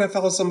like, why would I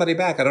follow somebody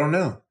back? I don't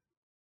know.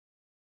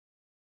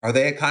 Are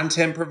they a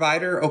content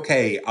provider?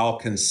 Okay, I'll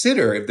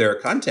consider if they're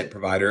a content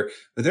provider,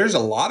 but there's a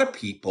lot of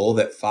people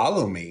that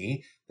follow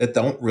me that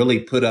don't really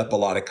put up a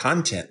lot of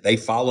content. They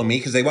follow me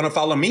because they want to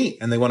follow me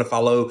and they want to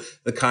follow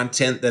the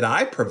content that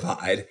I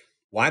provide.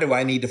 Why do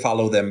I need to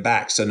follow them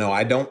back? So no,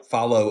 I don't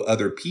follow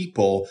other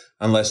people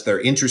unless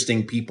they're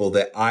interesting people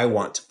that I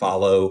want to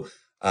follow,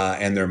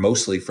 and they're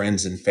mostly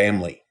friends and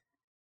family.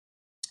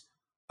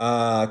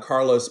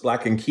 Carlos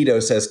Black and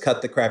Keto says,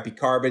 cut the crappy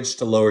garbage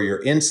to lower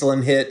your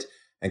insulin hit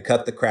and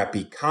cut the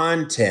crappy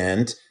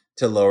content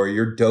to lower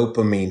your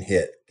dopamine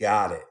hit.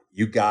 Got it.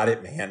 You got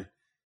it, man.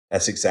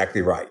 That's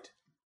exactly right.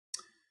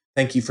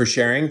 Thank you for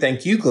sharing.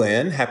 Thank you,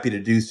 Glenn. Happy to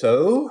do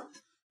so.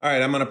 All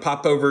right, I'm going to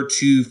pop over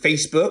to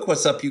Facebook.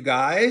 What's up, you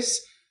guys?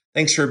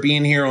 Thanks for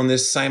being here on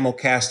this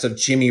simulcast of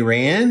Jimmy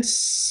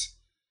Rants.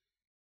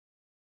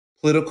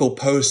 Political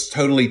posts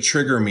totally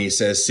trigger me,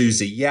 says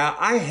Susie. Yeah,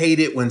 I hate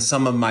it when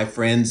some of my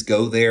friends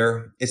go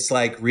there. It's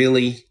like,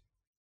 really?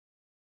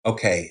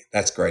 Okay,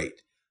 that's great.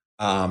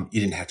 You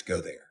didn't have to go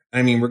there.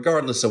 I mean,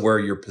 regardless of where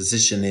your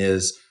position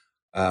is,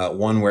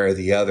 one way or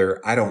the other,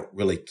 I don't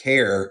really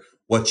care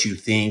what you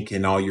think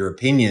and all your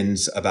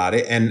opinions about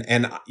it.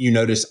 And you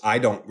notice I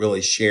don't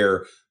really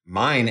share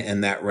mine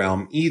in that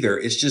realm either.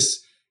 It's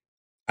just,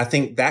 I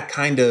think that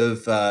kind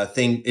of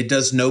thing, it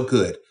does no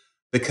good,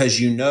 because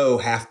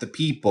half the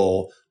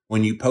people,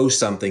 when you post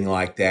something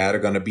like that, are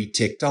going to be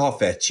ticked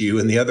off at you,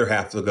 and the other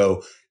half will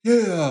go,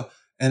 yeah.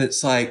 And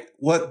it's like,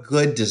 what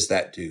good does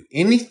that do?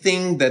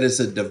 Anything that is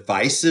a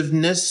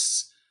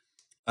divisiveness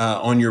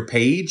on your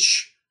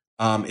page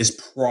is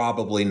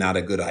probably not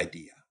a good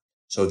idea.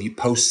 So if you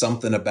post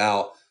something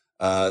about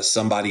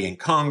somebody in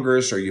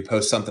Congress, or you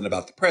post something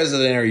about the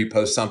president, or you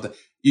post something,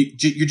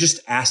 you're just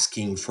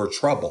asking for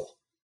trouble.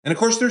 And of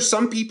course, there's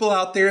some people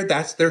out there,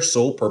 that's their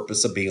sole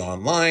purpose of being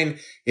online,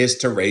 is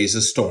to raise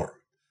a storm.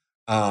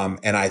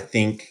 And I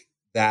think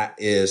that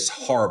is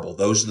horrible.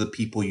 Those are the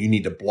people you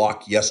need to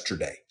block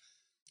yesterday.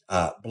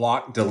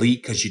 Block,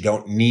 delete, because you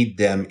don't need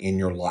them in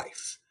your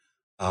life.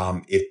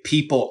 If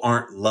people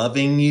aren't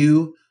loving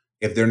you,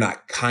 if they're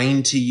not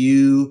kind to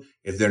you,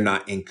 if they're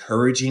not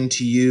encouraging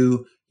to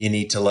you, you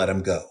need to let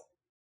them go.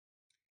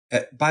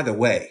 By the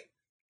way,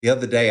 the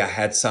other day I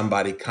had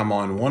somebody come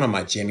on one of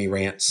my Jimmy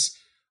rants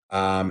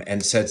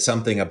and said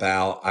something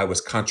about I was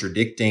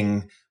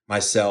contradicting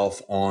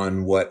myself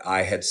on what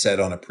I had said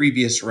on a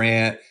previous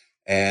rant,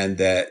 and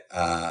that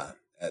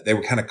they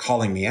were kind of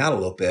calling me out a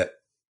little bit.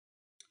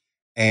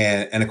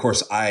 And of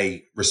course,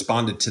 I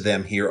responded to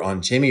them here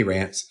on Jimmy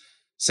Rants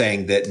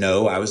saying that,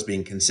 no, I was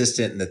being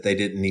consistent and that they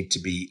didn't need to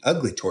be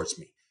ugly towards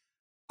me.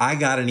 I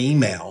got an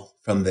email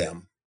from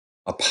them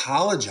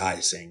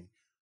apologizing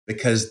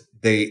because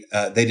they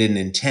didn't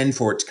intend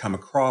for it to come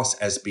across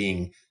as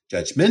being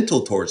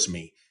judgmental towards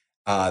me.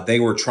 They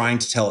were trying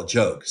to tell a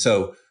joke.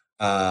 So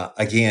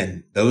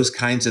again, those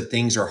kinds of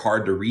things are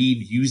hard to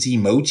read. Use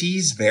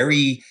emojis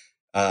very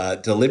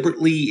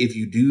deliberately if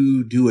you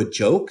do a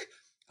joke,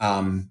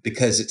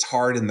 because it's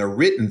hard in the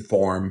written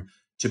form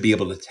to be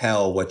able to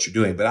tell what you're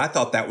doing. But I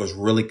thought that was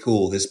really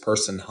cool. This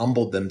person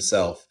humbled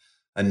themselves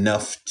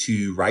enough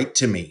to write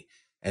to me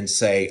and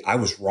say, I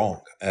was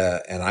wrong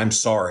and I'm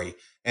sorry.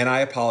 And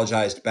I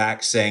apologized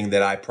back, saying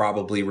that I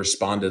probably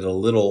responded a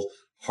little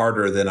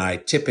harder than I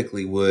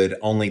typically would,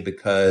 only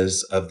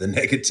because of the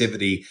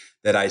negativity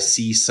that I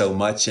see so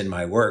much in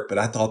my work. But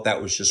I thought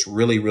that was just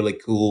really, really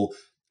cool.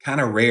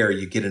 Kind of rare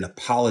you get an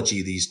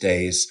apology these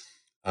days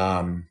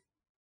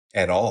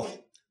at all,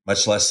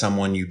 much less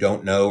someone you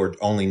don't know or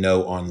only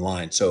know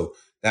online. So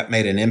that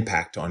made an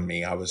impact on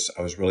me. I was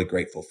really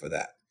grateful for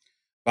that.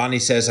 Bonnie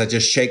says, I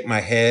just shake my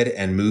head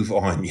and move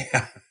on.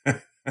 Yeah.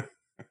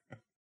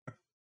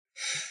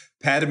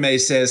 Padme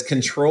says,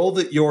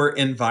 control your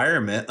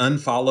environment,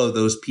 unfollow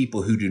those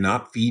people who do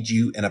not feed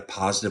you in a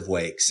positive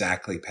way.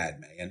 Exactly,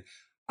 Padme. And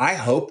I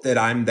hope that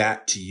I'm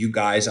that to you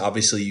guys.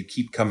 Obviously, you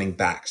keep coming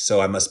back,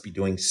 so I must be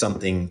doing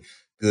something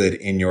good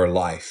in your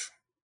life.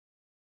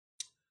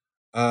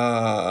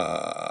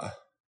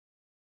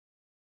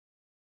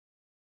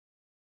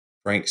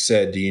 Frank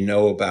said, do you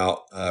know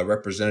about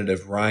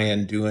Representative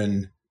Ryan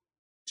doing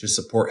to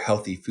support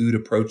healthy food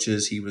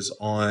approaches? He was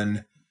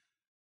on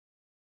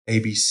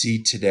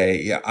ABC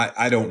today. Yeah,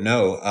 I don't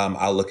know.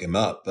 I'll look him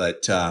up,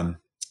 but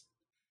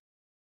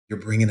you're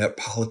bringing up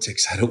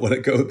politics. I don't want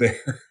to go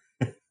there.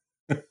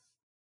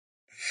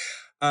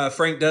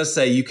 Frank does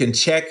say you can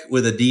check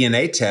with a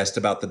DNA test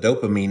about the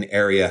dopamine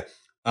area.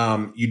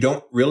 You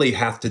don't really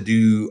have to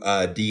do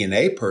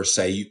DNA per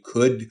se. You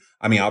could,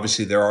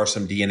 obviously there are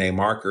some DNA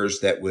markers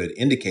that would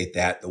indicate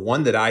that. The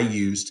one that I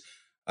used,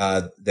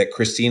 that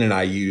Christine and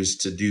I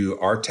used to do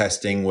our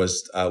testing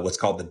was what's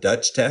called the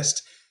Dutch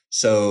test.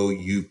 So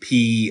you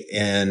pee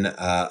in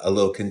a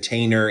little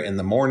container in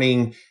the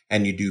morning,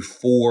 and you do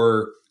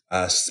 4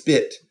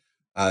 spit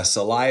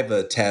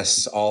saliva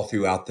tests all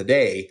throughout the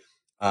day.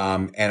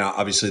 And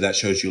obviously that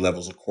shows you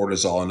levels of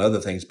cortisol and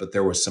other things, but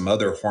there was some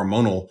other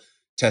hormonal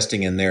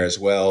testing in there as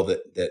well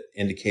that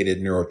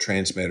indicated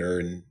neurotransmitter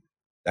and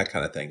that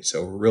kind of thing.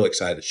 So we're real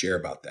excited to share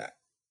about that.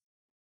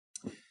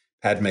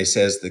 Padme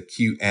says the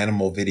cute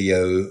animal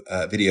videos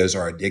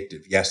are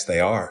addictive. Yes,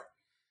 they are.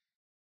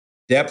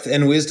 Depth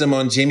and wisdom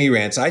on Jimmy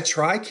Rants. I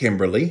try,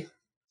 Kimberly. That's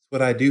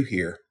what I do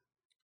here.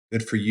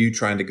 Good for you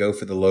trying to go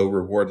for the low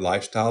reward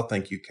lifestyle.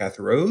 Thank you,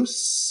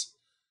 Catharos.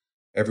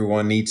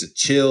 Everyone needs a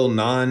chill,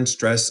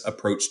 non-stress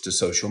approach to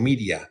social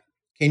media.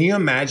 Can you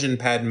imagine,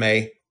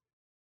 Padme,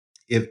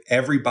 if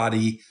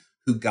everybody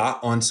who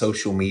got on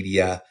social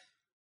media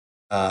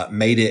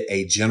made it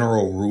a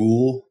general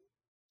rule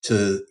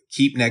to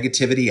keep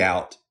negativity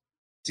out,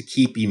 to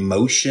keep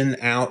emotion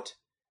out,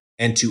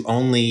 and to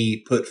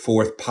only put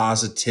forth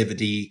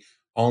positivity,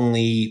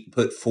 only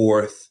put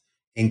forth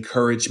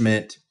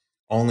encouragement,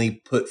 only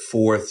put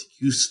forth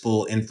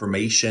useful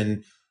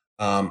information.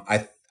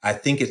 I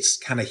think it's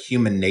kind of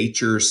human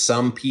nature.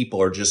 Some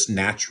people are just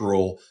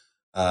natural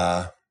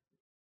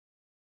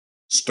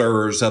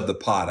stirrers of the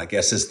pot, I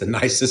guess is the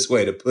nicest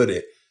way to put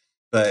it.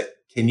 But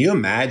can you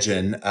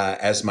imagine,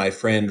 as my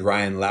friend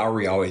Ryan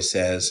Lowry always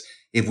says,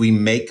 if we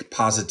make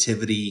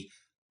positivity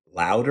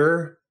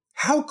louder,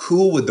 how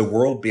cool would the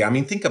world be? I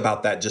mean, think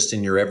about that just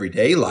in your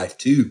everyday life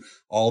too.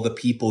 All the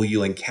people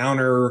you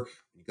encounter,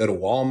 you go to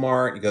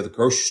Walmart, you go to the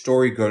grocery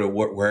store, you go to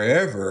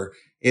wherever.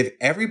 If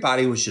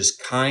everybody was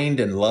just kind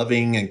and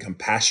loving and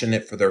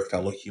compassionate for their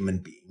fellow human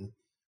being,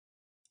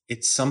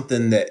 it's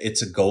something that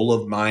it's a goal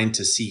of mine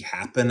to see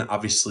happen.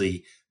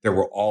 Obviously, there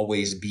will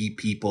always be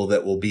people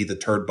that will be the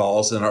turd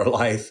balls in our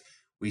life.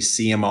 We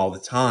see them all the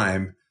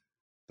time.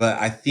 But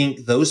I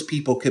think those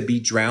people could be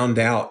drowned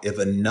out if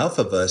enough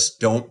of us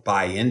don't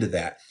buy into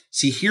that.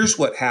 See, here's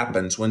what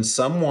happens when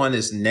someone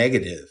is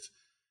negative,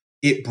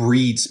 it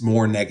breeds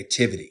more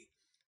negativity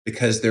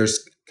because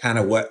there's kind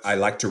of what I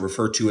like to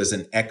refer to as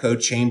an echo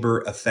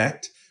chamber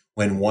effect.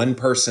 When one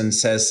person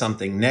says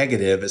something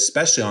negative,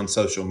 especially on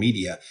social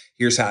media,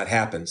 here's how it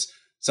happens.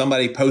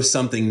 Somebody posts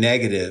something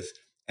negative,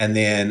 and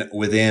then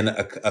within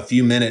a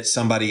few minutes,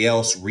 somebody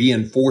else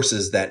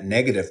reinforces that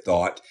negative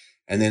thought.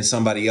 And then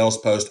somebody else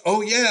posts,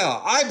 oh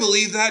yeah, I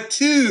believe that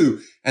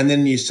too. And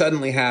then you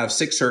suddenly have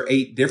 6 or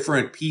 8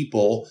 different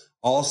people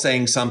all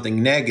saying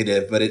something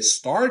negative, but it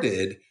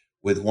started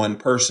with one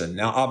person.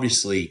 Now,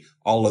 obviously,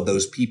 all of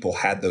those people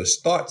had those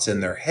thoughts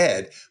in their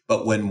head,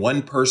 but when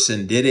one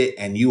person did it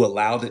and you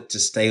allowed it to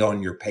stay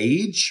on your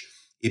page,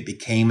 it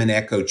became an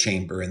echo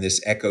chamber. And this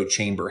echo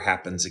chamber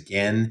happens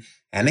again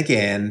and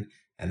again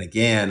and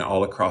again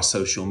all across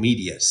social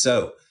media.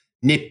 So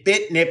nip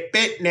it, nip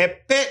it,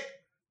 nip it.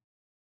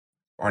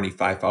 Barney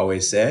Fife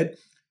always said,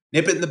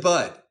 nip it in the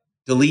bud,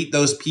 delete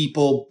those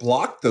people,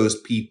 block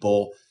those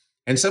people.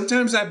 And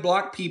sometimes I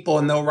block people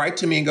and they'll write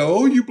to me and go,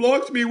 oh, you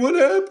blocked me. What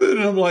happened?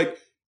 And I'm like,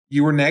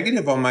 you were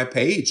negative on my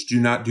page.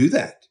 Do not do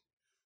that.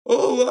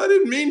 Oh, I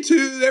didn't mean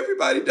to.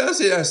 Everybody does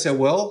it. I said,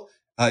 well,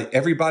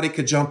 everybody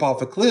could jump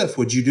off a cliff.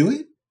 Would you do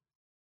it?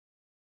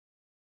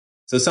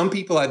 So some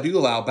people I do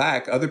allow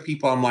back. Other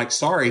people I'm like,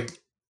 sorry,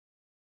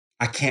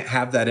 I can't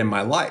have that in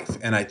my life.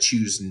 And I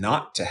choose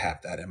not to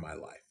have that in my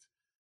life.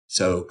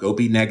 So go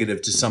be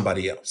negative to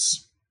somebody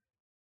else.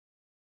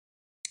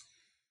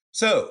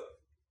 So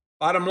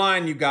bottom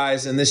line, you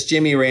guys, in this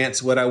Jimmy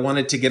Rants, what I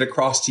wanted to get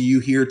across to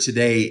you here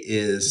today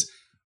is,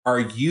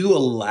 are you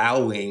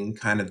allowing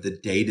kind of the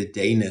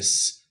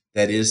day-to-dayness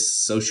that is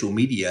social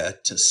media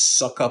to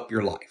suck up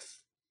your life?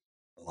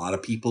 A lot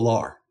of people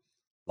are.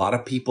 A lot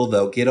of people,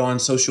 they'll get on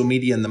social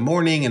media in the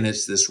morning and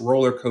it's this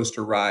roller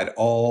coaster ride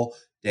all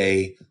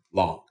day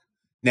long.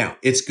 Now,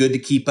 it's good to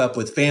keep up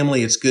with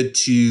family. It's good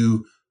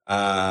to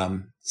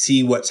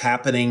see what's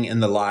happening in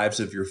the lives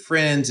of your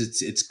friends.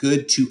 It's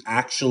good to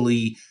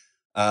actually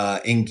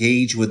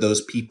engage with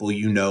those people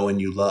you know and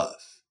you love.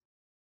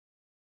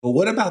 But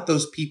what about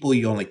those people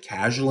you only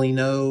casually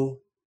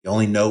know? You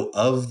only know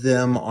of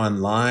them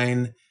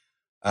online.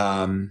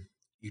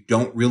 You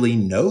don't really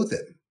know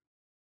them.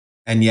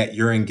 And yet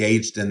you're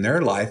engaged in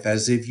their life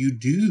as if you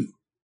do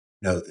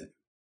know them.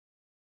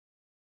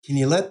 Can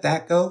you let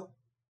that go?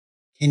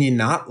 Can you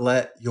not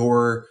let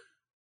your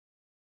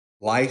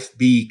life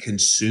be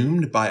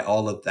consumed by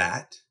all of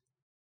that?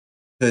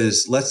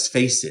 Because let's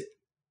face it,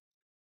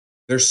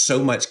 there's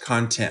so much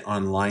content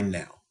online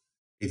now.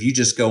 If you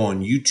just go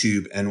on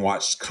YouTube and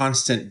watch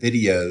constant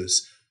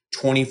videos,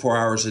 24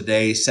 hours a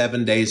day,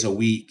 7 days a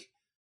week,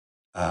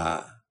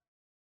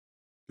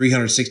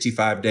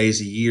 365 days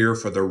a year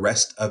for the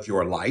rest of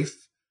your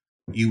life,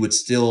 you would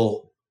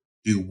still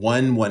do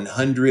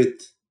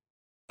 1/100th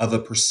of a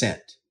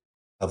percent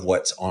of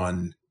what's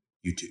on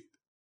YouTube.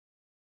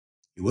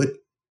 You would.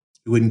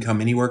 You wouldn't come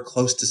anywhere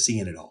close to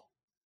seeing it all.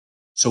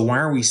 So why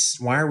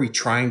are we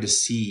trying to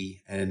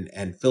see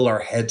and fill our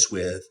heads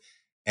with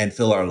and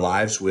fill our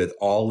lives with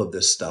all of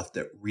this stuff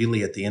that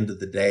really at the end of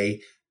the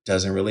day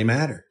doesn't really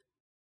matter?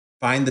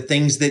 Find the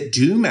things that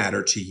do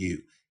matter to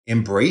you.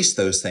 Embrace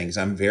those things.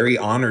 I'm very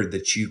honored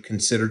that you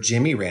consider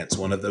Jimmy Rants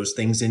one of those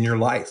things in your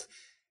life.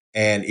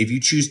 And if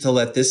you choose to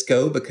let this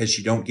go because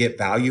you don't get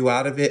value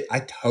out of it, I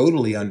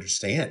totally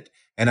understand.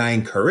 And I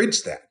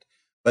encourage that.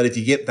 But if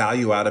you get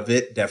value out of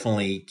it,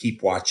 definitely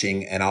keep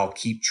watching and I'll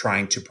keep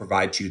trying to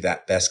provide you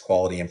that best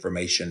quality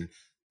information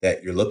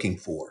that you're looking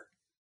for.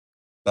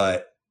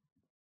 But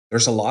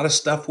there's a lot of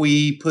stuff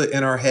we put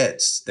in our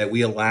heads that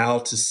we allow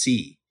to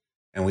see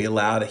and we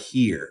allow to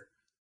hear.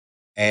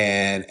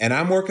 And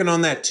I'm working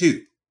on that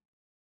too.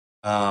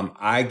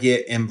 I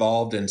get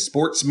involved in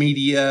sports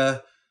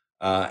media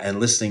and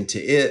listening to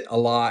it a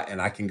lot,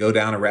 and I can go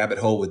down a rabbit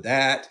hole with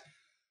that.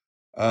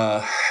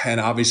 And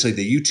obviously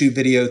the YouTube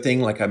video thing,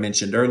 like I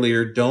mentioned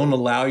earlier, don't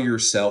allow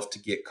yourself to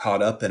get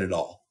caught up in it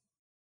all.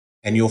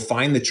 And you'll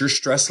find that your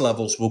stress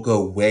levels will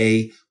go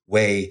way,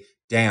 way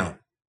down.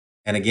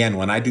 And again,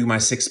 when I do my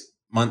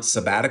 6-month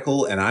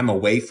sabbatical and I'm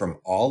away from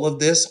all of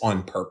this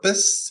on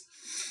purpose,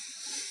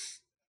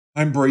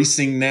 I'm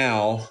bracing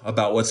now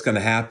about what's going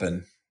to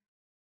happen.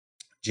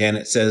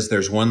 Janet says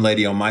there's one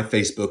lady on my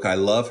Facebook. I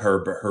love her,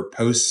 but her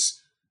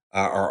posts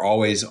are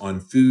always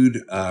on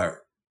food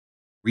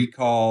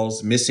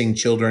recalls, missing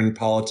children,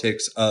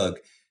 politics, ugh.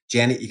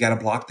 Janet, you got to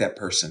block that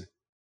person.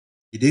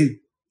 You do.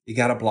 You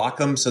got to block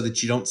them so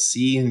that you don't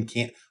see and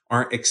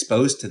aren't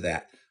exposed to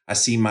that. I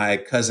see my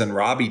cousin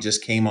Robbie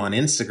just came on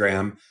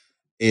Instagram.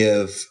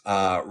 If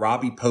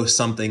Robbie posts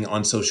something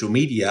on social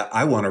media,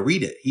 I want to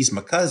read it. He's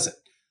my cousin.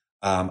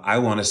 I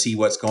want to see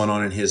what's going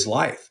on in his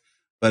life.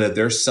 But if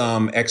there's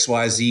some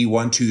XYZ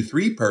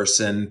 123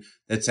 person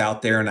that's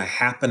out there and I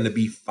happen to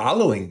be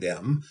following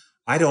them,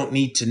 I don't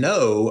need to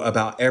know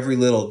about every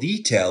little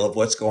detail of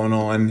what's going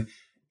on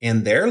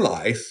in their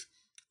life,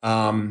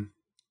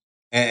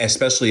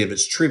 especially if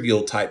it's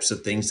trivial types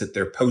of things that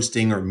they're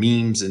posting or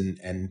memes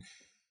and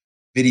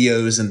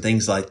videos and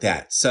things like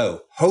that.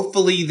 So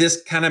hopefully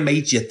this kind of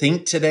made you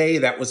think today.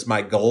 That was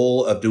my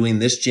goal of doing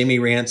this Jimmy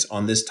Rants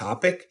on this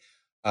topic.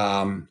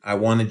 I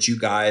wanted you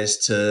guys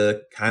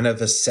to kind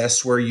of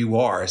assess where you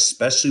are,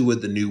 especially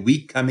with the new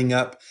week coming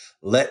up.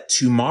 Let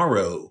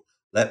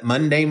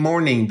Monday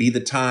morning be the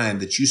time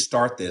that you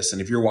start this.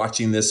 And if you're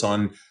watching this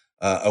on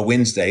a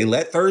Wednesday,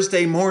 let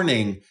Thursday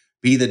morning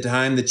be the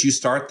time that you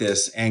start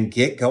this and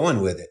get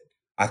going with it.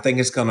 I think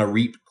it's going to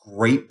reap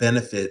great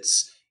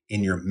benefits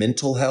in your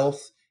mental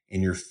health,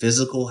 in your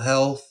physical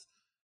health,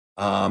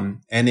 and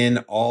in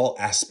all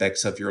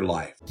aspects of your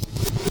life.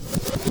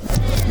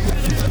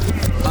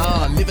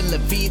 Living La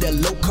Vida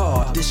low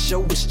carb. This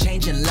show is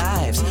changing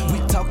lives. We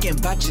talking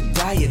about your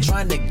diet,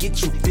 trying to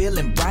get you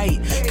feeling right.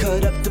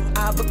 Cut up them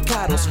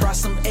avocados, fry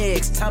some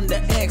eggs. Time to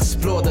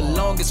explore the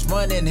longest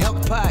running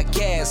health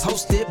podcast,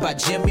 hosted by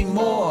Jimmy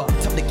Moore.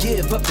 Time to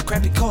give up the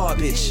crappy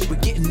garbage. We're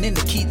getting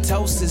into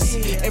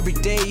ketosis. Every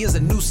day is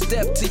a new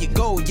step to your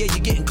goal. Yeah, you're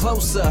getting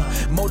closer,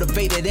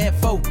 motivated and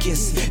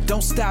focused.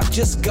 Don't stop,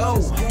 just go.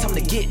 Time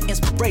to get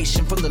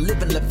inspiration from the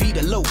Living La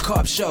Vida Low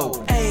Carb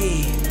Show.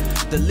 Hey,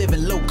 the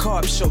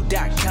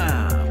livinglowcarbshow.com.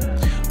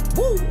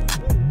 Woo!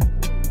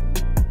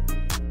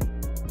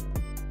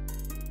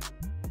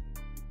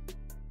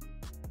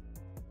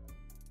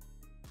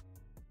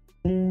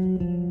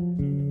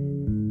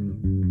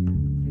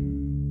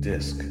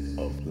 Disc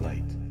of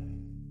Light.